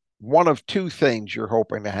doubling, one of two things you're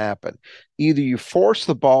hoping to happen: either you force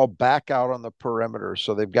the ball back out on the perimeter,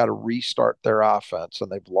 so they've got to restart their offense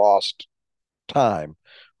and they've lost time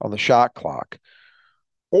on the shot clock,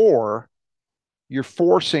 or you're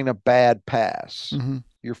forcing a bad pass.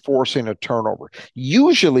 You're forcing a turnover.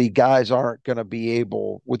 Usually guys aren't going to be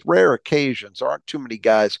able, with rare occasions, aren't too many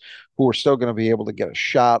guys who are still going to be able to get a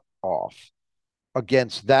shot off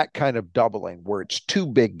against that kind of doubling where it's two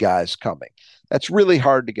big guys coming. That's really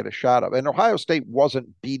hard to get a shot of. And Ohio State wasn't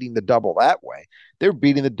beating the double that way. They were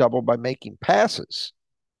beating the double by making passes.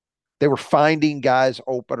 They were finding guys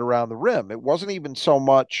open around the rim. It wasn't even so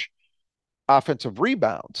much offensive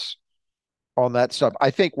rebounds on that stuff.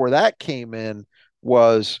 I think where that came in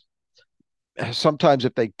was sometimes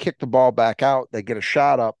if they kick the ball back out, they get a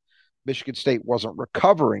shot up. Michigan State wasn't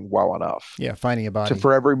recovering well enough. Yeah, finding a body.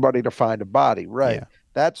 For everybody to find a body. Right. Yeah.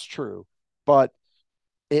 That's true. But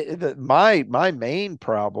my main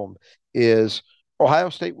problem is Ohio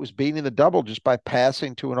State was beating the double just by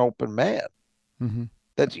passing to an open man.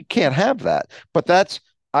 That you can't have that. But that's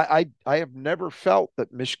I have never felt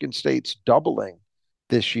that Michigan State's doubling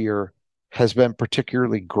this year has been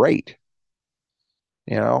particularly great.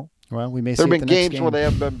 Well, we may. There have been games where they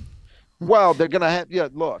have been. Well, they're going to have. Yeah,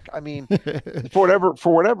 look. I mean, for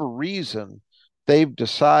whatever reason, they've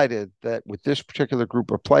decided that with this particular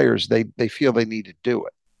group of players, they feel they need to do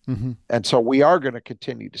it, and so we are going to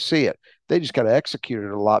continue to see it. They just got to execute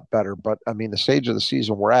it a lot better. But I mean, the stage of the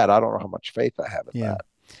season we're at, I don't know how much faith I have in that.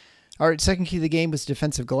 All right, second key of the game was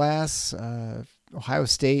defensive glass. Ohio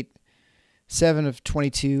State, 7 of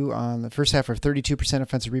 22 on the first half, for 32%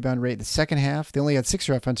 offensive rebound rate. The second half, they only had 6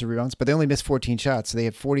 offensive rebounds, but they only missed 14 shots, so they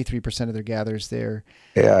had 43% of their gathers there.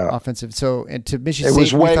 Yeah, offensive. So, and to Michigan State, it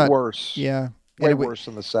was way worse. Yeah, way worse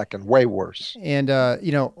in the second. Way worse. And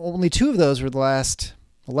only 2 of those were the last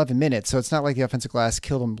 11 minutes, so it's not like the offensive glass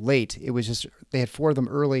killed them late. It was just they had 4 of them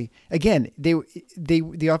early. Again,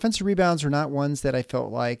 the offensive rebounds were not ones that I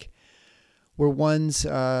felt like were ones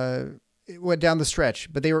went down the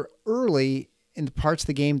stretch, but they were early in the parts of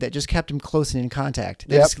the game that just kept them close and in contact.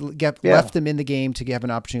 They just left them in the game to have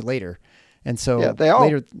an opportunity later. And so they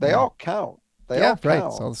all count. They all right.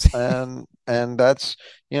 count. And that's,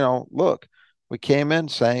 look, we came in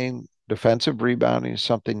saying defensive rebounding is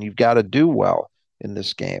something you've got to do well in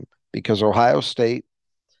this game because Ohio State,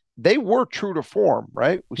 they were true to form,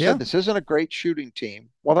 right? We said this isn't a great shooting team.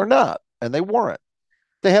 Well, they're not, and they weren't.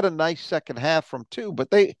 They had a nice second half from two,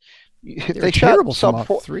 but they shot sub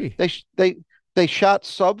four, three. They shot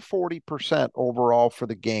sub 40% overall for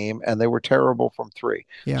the game, and they were terrible from three.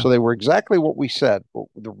 Yeah. So they were exactly what we said.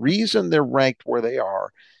 The reason they're ranked where they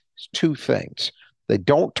are is two things. They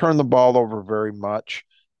don't turn the ball over very much,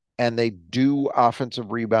 and they do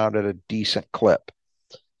offensive rebound at a decent clip.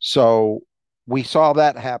 So we saw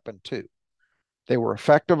that happen too. They were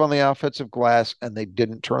effective on the offensive glass, and they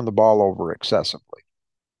didn't turn the ball over excessively.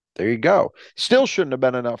 There you go. Still shouldn't have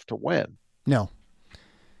been enough to win. No.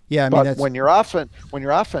 Yeah, I mean, but when your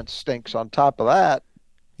offense stinks on top of that,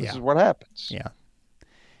 this is what happens. Yeah.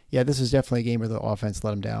 Yeah, this was definitely a game where the offense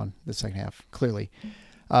let them down the second half, clearly.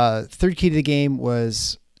 Third key to the game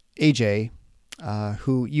was AJ,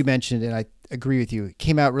 who you mentioned, and I agree with you,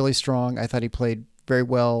 came out really strong. I thought he played very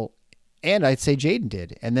well, and I'd say Jaden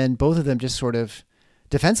did. And then both of them just sort of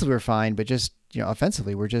defensively were fine, but just,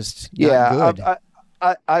 offensively were just not good.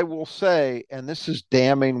 I will say, and this is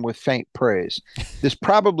damning with faint praise, this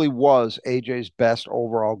probably was AJ's best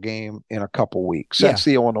overall game in a couple weeks since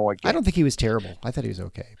the Illinois game. I don't think he was terrible. I thought he was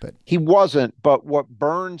okay, but he wasn't. But what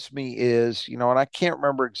burns me is, and I can't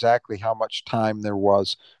remember exactly how much time there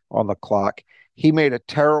was on the clock. He made a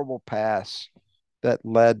terrible pass that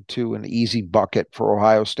led to an easy bucket for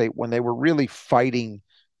Ohio State when they were really fighting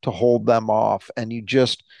to hold them off. And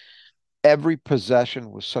every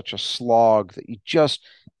possession was such a slog that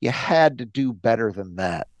you had to do better than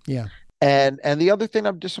that. Yeah. And the other thing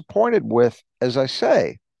I'm disappointed with, as I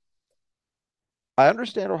say, I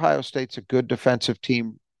understand Ohio State's a good defensive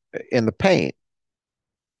team in the paint,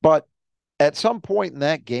 but at some point in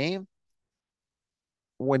that game,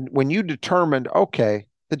 when you determined, okay,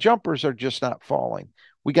 the jumpers are just not falling,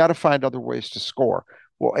 we got to find other ways to score.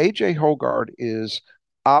 Well, AJ Hoggard is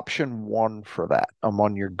option one for that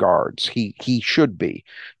among your guards. He should be.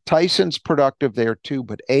 Tyson's productive there too,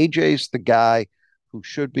 but AJ's the guy who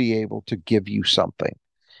should be able to give you something.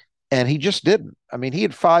 And he just didn't. I mean, he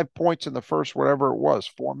had 5 points in the first, whatever it was,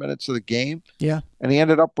 4 minutes of the game. Yeah. And he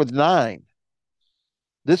ended up with 9.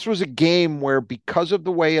 This was a game where, because of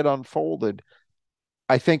the way it unfolded,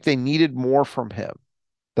 I think they needed more from him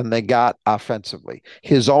than they got offensively.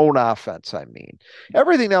 His own offense, I mean.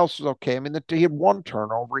 Everything else was okay. I mean, he had 1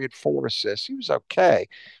 turnover, he had 4 assists. He was okay.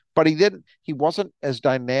 But he wasn't as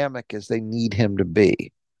dynamic as they need him to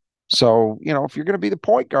be. So, if you're going to be the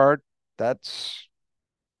point guard, that's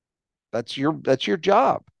your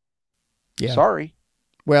job. Yeah. Sorry.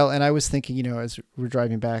 Well, and I was thinking, as we're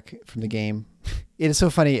driving back from the game, it is so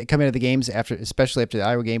funny coming out of the games especially after the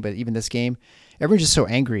Iowa game, but even this game, everyone's just so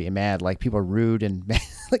angry and mad. Like, people are rude and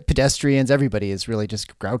like pedestrians. Everybody is really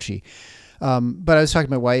just grouchy. But I was talking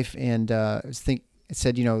to my wife, and I said,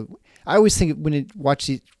 I always think when you watch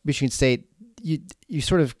Michigan State, you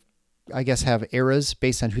sort of, I guess, have eras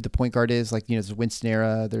based on who the point guard is. Like, there's the Winston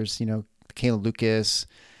era. There's, Kalen Lucas.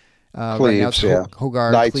 Cleves, right now it's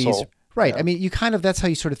Hoggard, Cleves. Right. Yeah. I mean, that's how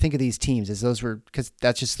you sort of think of these teams, because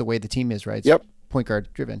that's just the way the team is, right? It's yep. Point guard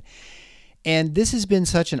driven. And this has been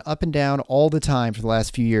such an up and down all the time for the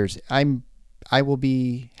last few years. I will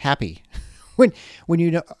be happy when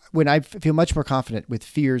I feel much more confident with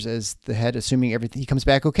Fears as the head, assuming everything he comes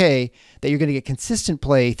back okay, that you're going to get consistent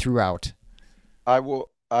play throughout. I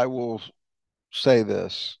will say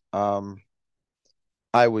this.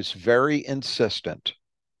 I was very insistent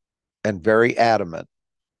and very adamant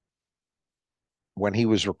when he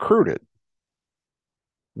was recruited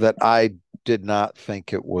that I did not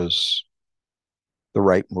think it was the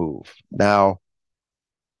right move. Now,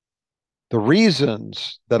 the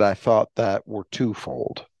reasons that I thought that were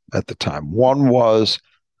twofold at the time. One was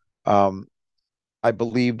I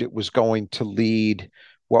believed it was going to lead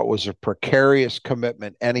what was a precarious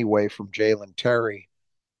commitment anyway from Jalen Terry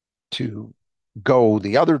to go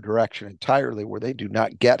the other direction entirely, where they do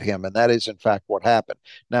not get him. And that is, in fact, what happened.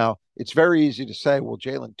 Now, it's very easy to say, well,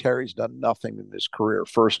 Jalen Terry's done nothing in his career,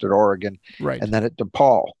 first at Oregon, right, and then at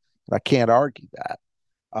DePaul. I can't argue that.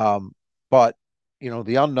 But,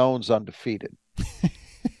 the unknown's undefeated.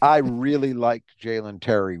 I really liked Jalen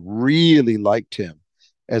Terry, really liked him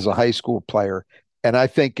as a high school player. And I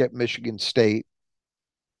think at Michigan State,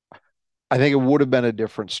 I think it would have been a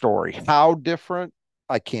different story. How different,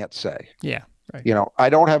 I can't say. Yeah. Right. I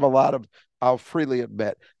don't have a lot of, I'll freely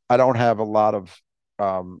admit, I don't have a lot of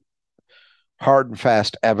hard and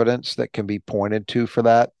fast evidence that can be pointed to for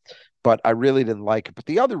that, but I really didn't like it. But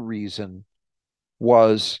the other reason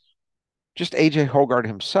was just AJ Hoggard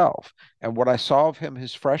himself. And what I saw of him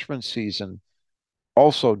his freshman season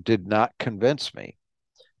also did not convince me.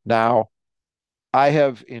 Now, I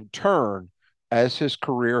have in turn, as his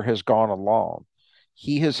career has gone along,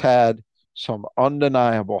 he has had some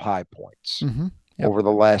undeniable high points Yep. over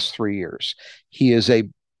the last 3 years. He is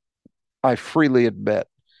I freely admit,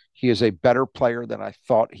 he is a better player than I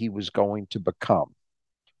thought he was going to become.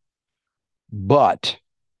 But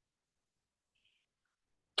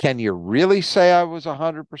can you really say I was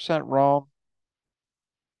 100% wrong?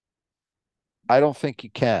 I don't think you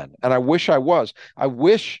can. And I wish I was.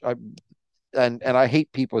 And I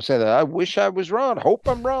hate people who say that. I wish I was wrong. Hope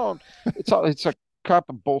I'm wrong. It's a cup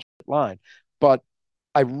of bullshit line. But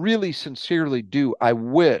I really sincerely do. I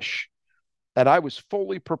wish that I was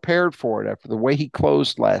fully prepared for it after the way he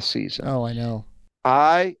closed last season. Oh, I know.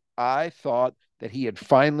 I thought that he had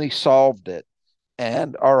finally solved it.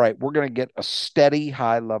 And all right, we're going to get a steady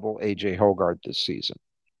high level AJ Hoggard this season.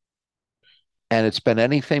 And it's been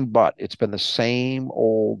anything but. It's been the same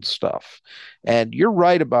old stuff. And you're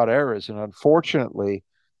right about eras. And unfortunately,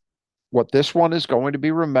 what this one is going to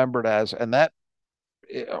be remembered as, and that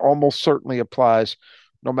almost certainly applies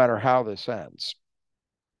no matter how this ends,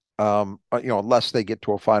 unless they get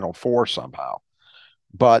to a Final Four somehow.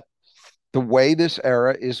 But the way this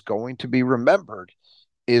era is going to be remembered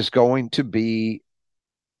is going to be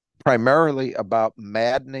primarily about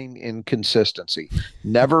maddening inconsistency,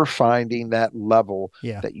 never finding that level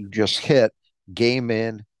that you just hit game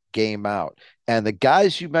in, game out. And the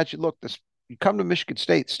guys you mentioned, look, you come to Michigan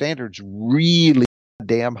State, standards really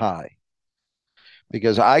damn high.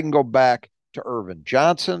 Because I can go back to Irvin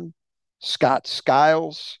Johnson, Scott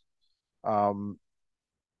Skiles, Eric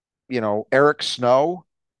Snow,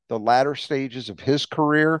 the latter stages of his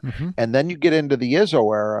career. And then you get into the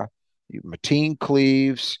Izzo era, Mateen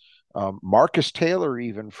Cleaves, Marcus Taylor,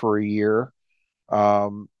 even for a year.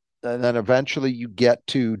 And then eventually you get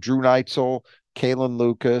to Drew Neitzel, Kalen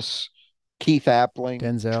Lucas, Keith Appling,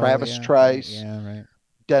 Denzel, Travis Trice, right.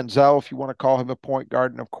 Denzel, if you want to call him a point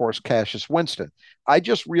guard, and of course, Cassius Winston. I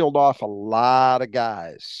just reeled off a lot of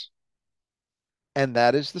guys, and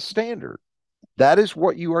that is the standard. That is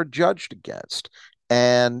what you are judged against.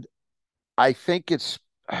 And I think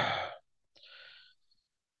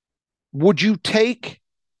would you take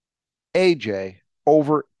AJ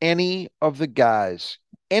over any of the guys,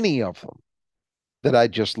 any of them that I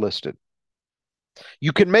just listed?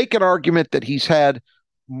 You can make an argument that he's had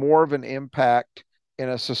more of an impact in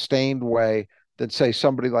a sustained way than, say,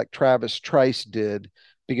 somebody like Travis Trice did,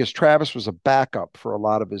 because Travis was a backup for a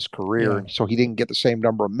lot of his career, and so he didn't get the same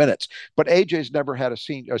number of minutes. But AJ's never had a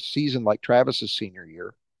season like Travis's senior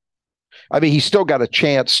year. I mean, he still got a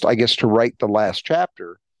chance, I guess, to write the last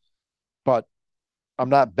chapter, but I'm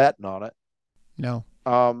not betting on it. No.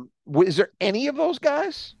 Is there any of those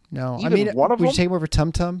guys? No. Even one of them? Would you take him over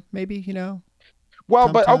Tum Tum, maybe, Well,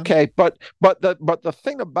 Tum but Tum? okay, but the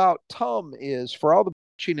thing about Tum is, for all the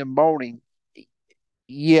bitching and moaning,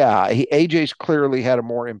 AJ's clearly had a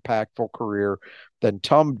more impactful career than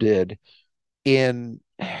Tum did in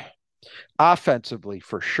offensively,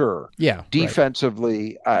 for sure. Yeah.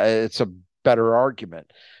 Defensively, it's a better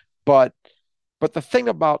argument. But the thing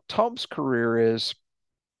about Tum's career is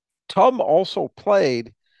Tum also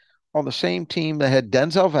played on the same team that had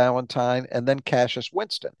Denzel Valentine and then Cassius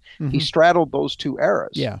Winston. He straddled those two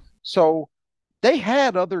eras. Yeah. So they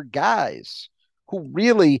had other guys who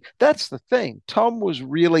really, that's the thing. Tum was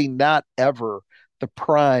really not ever the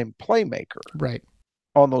prime playmaker. Right.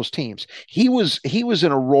 On those teams. He was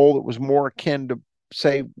in a role that was more akin to,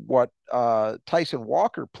 say, what Tyson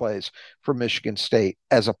Walker plays for Michigan State,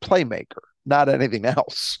 as a playmaker, not anything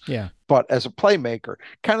else. Yeah. But as a playmaker,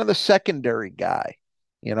 kind of the secondary guy.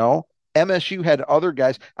 MSU had other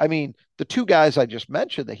guys. I mean, the two guys I just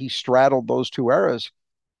mentioned that he straddled those two eras,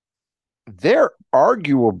 they're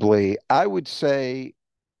arguably, I would say,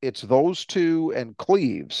 it's those two and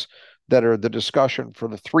Cleaves that are the discussion for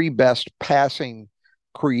the three best passing,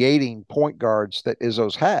 creating point guards that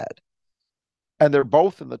Izzo's had. And they're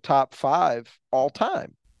both in the top 5 all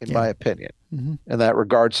time, in my opinion, in that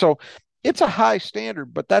regard. So it's a high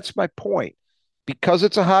standard, but that's my point. Because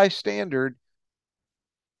it's a high standard,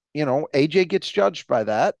 AJ gets judged by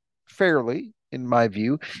that fairly, in my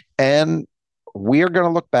view. And we are going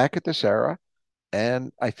to look back at this era,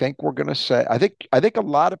 and I think we're going to say, I think a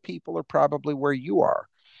lot of people are probably where you are.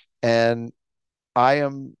 And I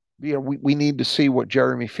am, we need to see what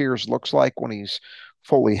Jeremy Fears looks like when he's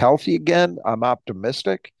fully healthy again. I'm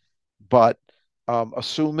optimistic, but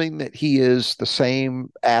assuming that he is the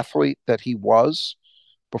same athlete that he was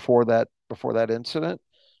before that incident,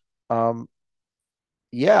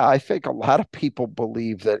 Yeah, I think a lot of people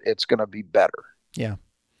believe that it's going to be better. Yeah.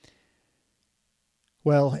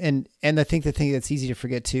 Well, and I think the thing that's easy to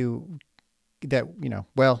forget too, that,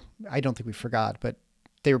 well, I don't think we forgot, but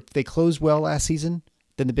they closed well last season.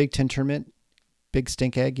 Then the Big Ten tournament, big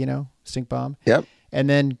stink egg, stink bomb. Yep. And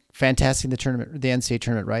then fantastic in the tournament, the NCAA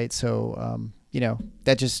tournament, right? So,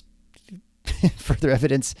 that just further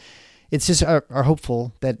evidence. It's just our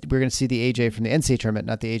hopeful that we're going to see the AJ from the NCAA tournament,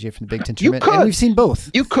 not the AJ from the Big Ten tournament. And we've seen both.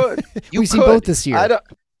 You could. We've seen both this year.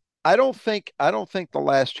 I don't think the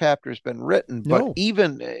last chapter has been written, but No.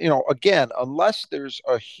 even, again, unless there's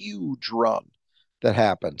a huge run that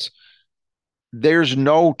happens, there's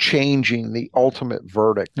no changing the ultimate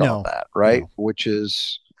verdict on that, right? No. Which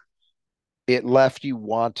is, it left you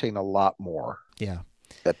wanting a lot more. Yeah.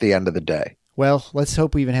 At the end of the day. Well, let's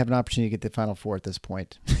hope we even have an opportunity to get the Final Four at this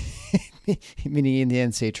point, meaning in the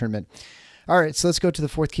NCAA tournament. All right, so let's go to the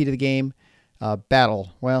fourth key to the game.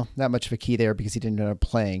 Battle. Well, not much of a key there because he didn't end up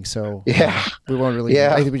playing. So we won't really.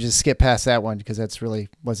 Yeah. I think we just skip past that one because that's really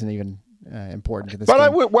wasn't even important to this. But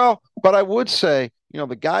game. I would say,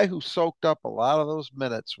 the guy who soaked up a lot of those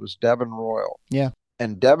minutes was Devin Royal. Yeah.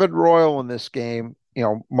 And Devin Royal in this game,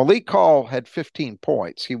 Malik Hall had 15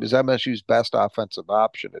 points. He was MSU's best offensive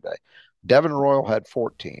option today. Devin Royal had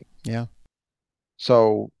 14. Yeah.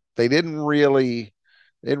 So they didn't really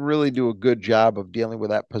do a good job of dealing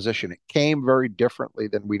with that position. It came very differently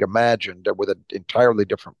than we'd imagined with an entirely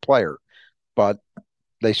different player, but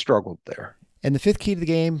they struggled there. And the fifth key to the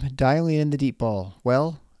game, dialing in the deep ball.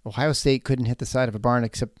 Well, Ohio State couldn't hit the side of a barn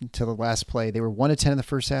except until the last play. They were 1 of 10 in the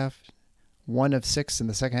first half, 1 of 6 in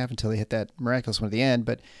the second half until they hit that miraculous one at the end.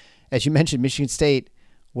 But as you mentioned, Michigan State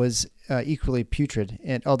was equally putrid,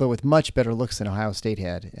 and although with much better looks than Ohio State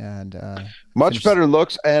had, and much better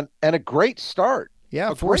looks and a great start.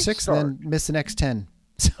 Yeah, 4-6, and then missed the next 10.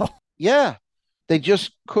 So yeah, they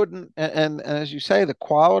just couldn't. And as you say, the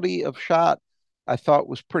quality of shot I thought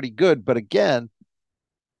was pretty good, but again,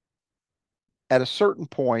 at a certain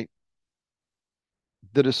point,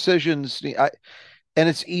 the decisions. And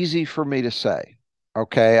it's easy for me to say.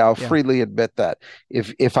 Okay, I'll freely admit that.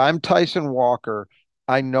 If I'm Tyson Walker,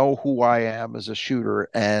 I know who I am as a shooter,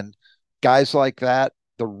 and guys like that,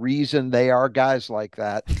 the reason they are guys like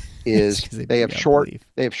that is they have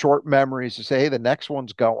short memories to say, hey, the next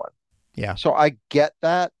one's going. Yeah. So I get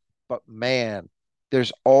that, but man,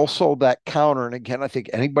 there's also that counter. And again, I think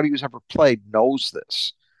anybody who's ever played knows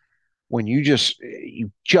this. When you just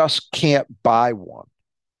can't buy one.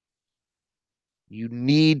 You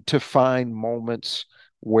need to find moments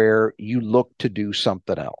where you look to do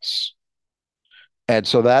something else. And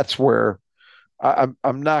so that's where I'm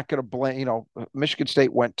not going to blame, Michigan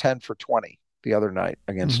State went 10 for 20 the other night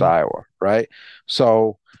against Iowa, right?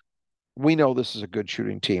 So we know this is a good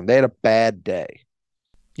shooting team. They had a bad day,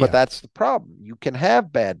 but that's the problem. You can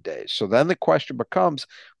have bad days. So then the question becomes,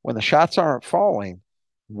 when the shots aren't falling,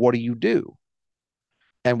 what do you do?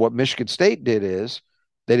 And what Michigan State did is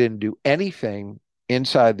they didn't do anything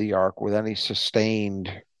inside the arc with any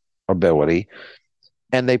sustained ability,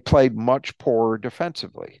 and they played much poorer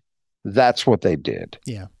defensively. That's what they did.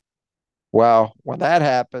 Yeah. Well, when that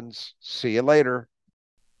happens, see you later.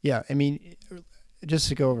 Yeah, I mean, just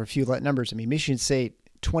to go over a few numbers, I mean, Michigan State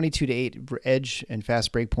 22-8 edge and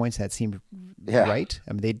fast break points. That seemed right.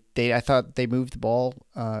 I mean, I thought they moved the ball.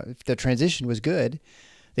 The transition was good.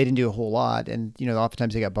 They didn't do a whole lot, and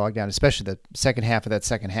oftentimes they got bogged down, especially the second half of that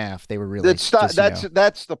second half. They were really that's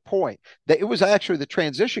the point. It was actually the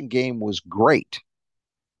transition game was great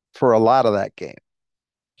for a lot of that game,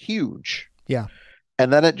 huge. Yeah,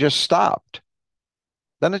 and then it just stopped.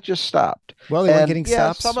 Well, they weren't getting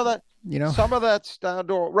stops. Some of that, some of that's down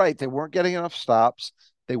to right. They weren't getting enough stops.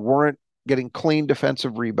 They weren't getting clean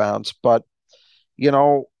defensive rebounds. But you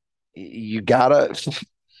gotta.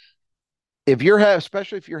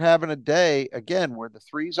 Especially if you're having a day again where the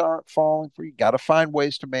threes aren't falling for you, got to find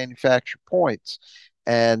ways to manufacture points,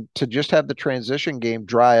 and to just have the transition game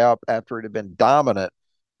dry up after it had been dominant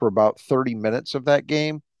for about 30 minutes of that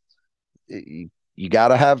game. You got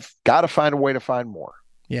to find a way to find more.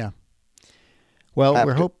 Yeah. Well,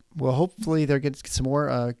 hopefully they'll get some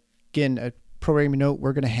more. Again, a programming note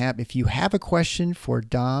we're going to have. If you have a question for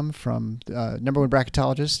Dom from number one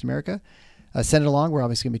bracketologist America. Send it along. We're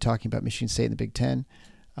obviously going to be talking about Michigan State in the Big Ten.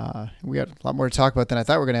 We got a lot more to talk about than I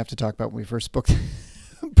thought we were going to have to talk about when we first booked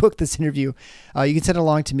this interview. You can send it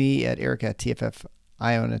along to me at Eric at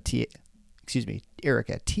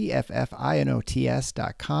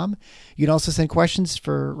tffinots.com. You can also send questions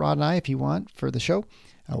for Rod and I if you want for the show.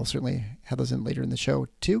 We'll certainly have those in later in the show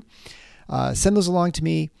too. Send those along to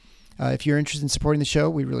me. If you're interested in supporting the show,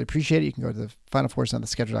 we really appreciate it. You can go to the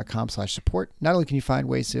finalfoursontheschedule.com/support. Not only can you find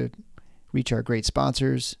ways to reach our great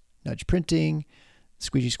sponsors, Nudge Printing,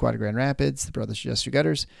 Squeegee Squad of Grand Rapids, the Brothers Jester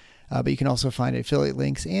Gutters, but you can also find affiliate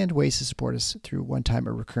links and ways to support us through one-time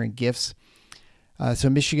or recurring gifts. So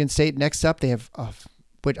Michigan State, next up, they have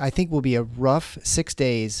what I think will be a rough 6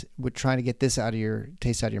 days with trying to get this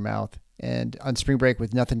taste out of your mouth, and on spring break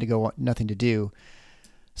with nothing to do.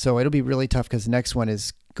 So it'll be really tough because the next one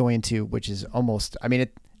is going to, which is almost, I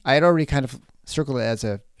had already kind of circled it as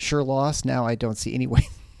a sure loss. Now I don't see any way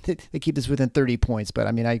they keep this within 30 points, but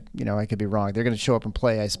I could be wrong. They're going to show up and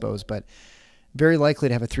play, I suppose, but very likely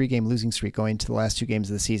to have a 3-game losing streak going to the last 2 games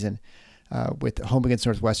of the season, with home against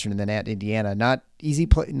Northwestern and then at Indiana. Not easy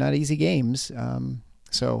games.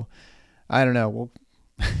 So I don't know.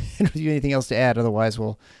 I don't have anything else to add. Otherwise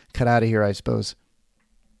we'll cut out of here, I suppose.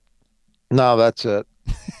 No, that's it.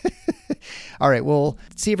 All right. We'll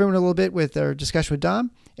see everyone in a little bit with our discussion with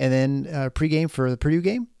Dom, and then pregame for the Purdue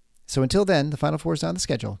game. So until then, the Final Four is on the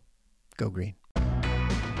schedule. Go Green.